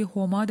 وقتی پای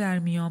هما در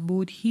میان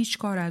بود هیچ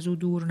کار از او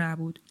دور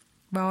نبود.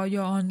 و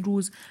آیا آن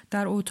روز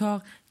در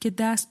اتاق که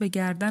دست به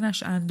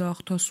گردنش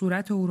انداخت تا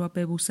صورت او را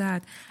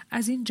ببوسد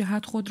از این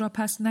جهت خود را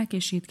پس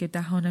نکشید که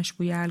دهانش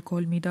بوی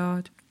الکل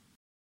می‌داد؟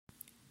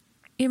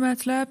 این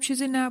مطلب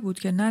چیزی نبود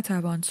که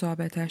نتوان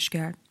ثابتش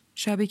کرد.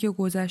 شبی که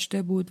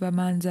گذشته بود و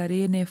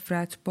منظره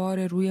نفرت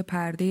بار روی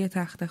پرده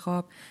تخت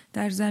خواب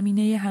در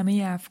زمینه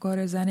همه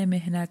افکار زن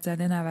مهنت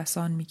زده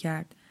نوسان می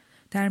کرد.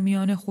 در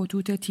میان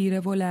خطوط تیره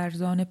و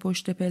لرزان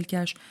پشت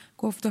پلکش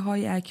گفته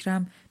های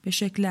اکرم به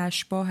شکل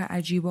اشباح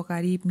عجیب و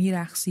غریب می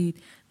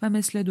رقصید و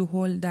مثل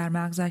دهل در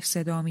مغزش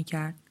صدا می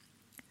کرد.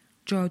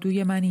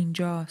 جادوی من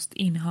اینجاست،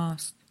 این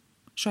هاست.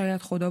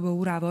 شاید خدا به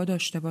او روا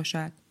داشته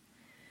باشد.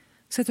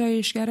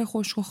 ستایشگر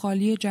خشک و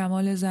خالی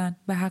جمال زن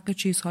به حق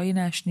چیزهای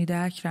نشنیده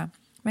اکرم.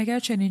 مگر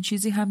چنین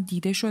چیزی هم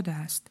دیده شده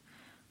است؟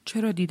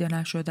 چرا دیده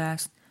نشده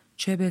است؟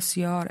 چه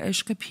بسیار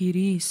عشق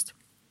پیری است.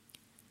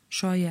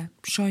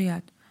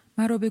 شاید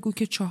مرا بگو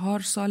که 4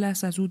 سال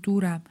است از او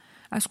دورم.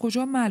 از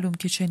کجا معلوم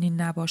که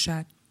چنین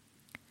نباشد؟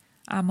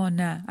 اما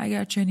نه،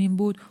 اگر چنین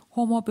بود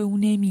هما به او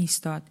نمی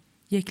ایستاد.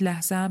 یک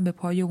لحظه هم به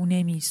پای او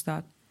نمی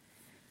ایستاد.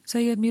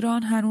 سید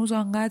میران هنوز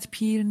آنقدر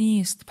پیر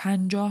نیست.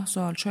 50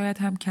 سال، شاید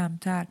هم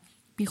کمتر.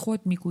 بی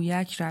خود میگوی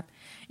اکرم،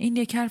 این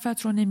یک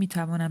حرفت رو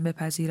نمیتوانم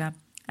بپذیرم.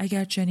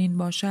 اگر چنین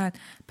باشد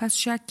پس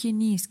شکی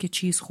نیست که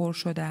چیز خور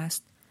شده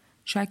است.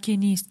 شکی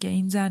نیست که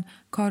این زن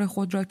کار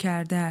خود را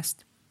کرده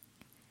است.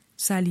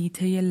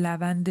 سلیطه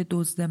لوند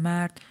دزد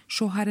مرد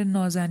شوهر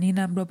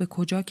نازنینم را به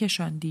کجا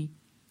کشاندی؟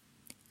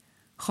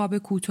 خواب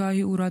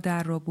کوتاهی او را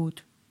در رو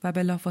بود و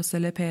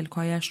بلافاصله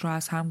پلکایش را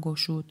از هم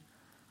گشود.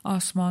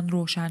 آسمان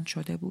روشن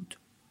شده بود.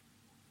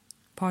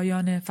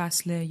 پایان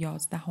فصل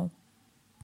 11.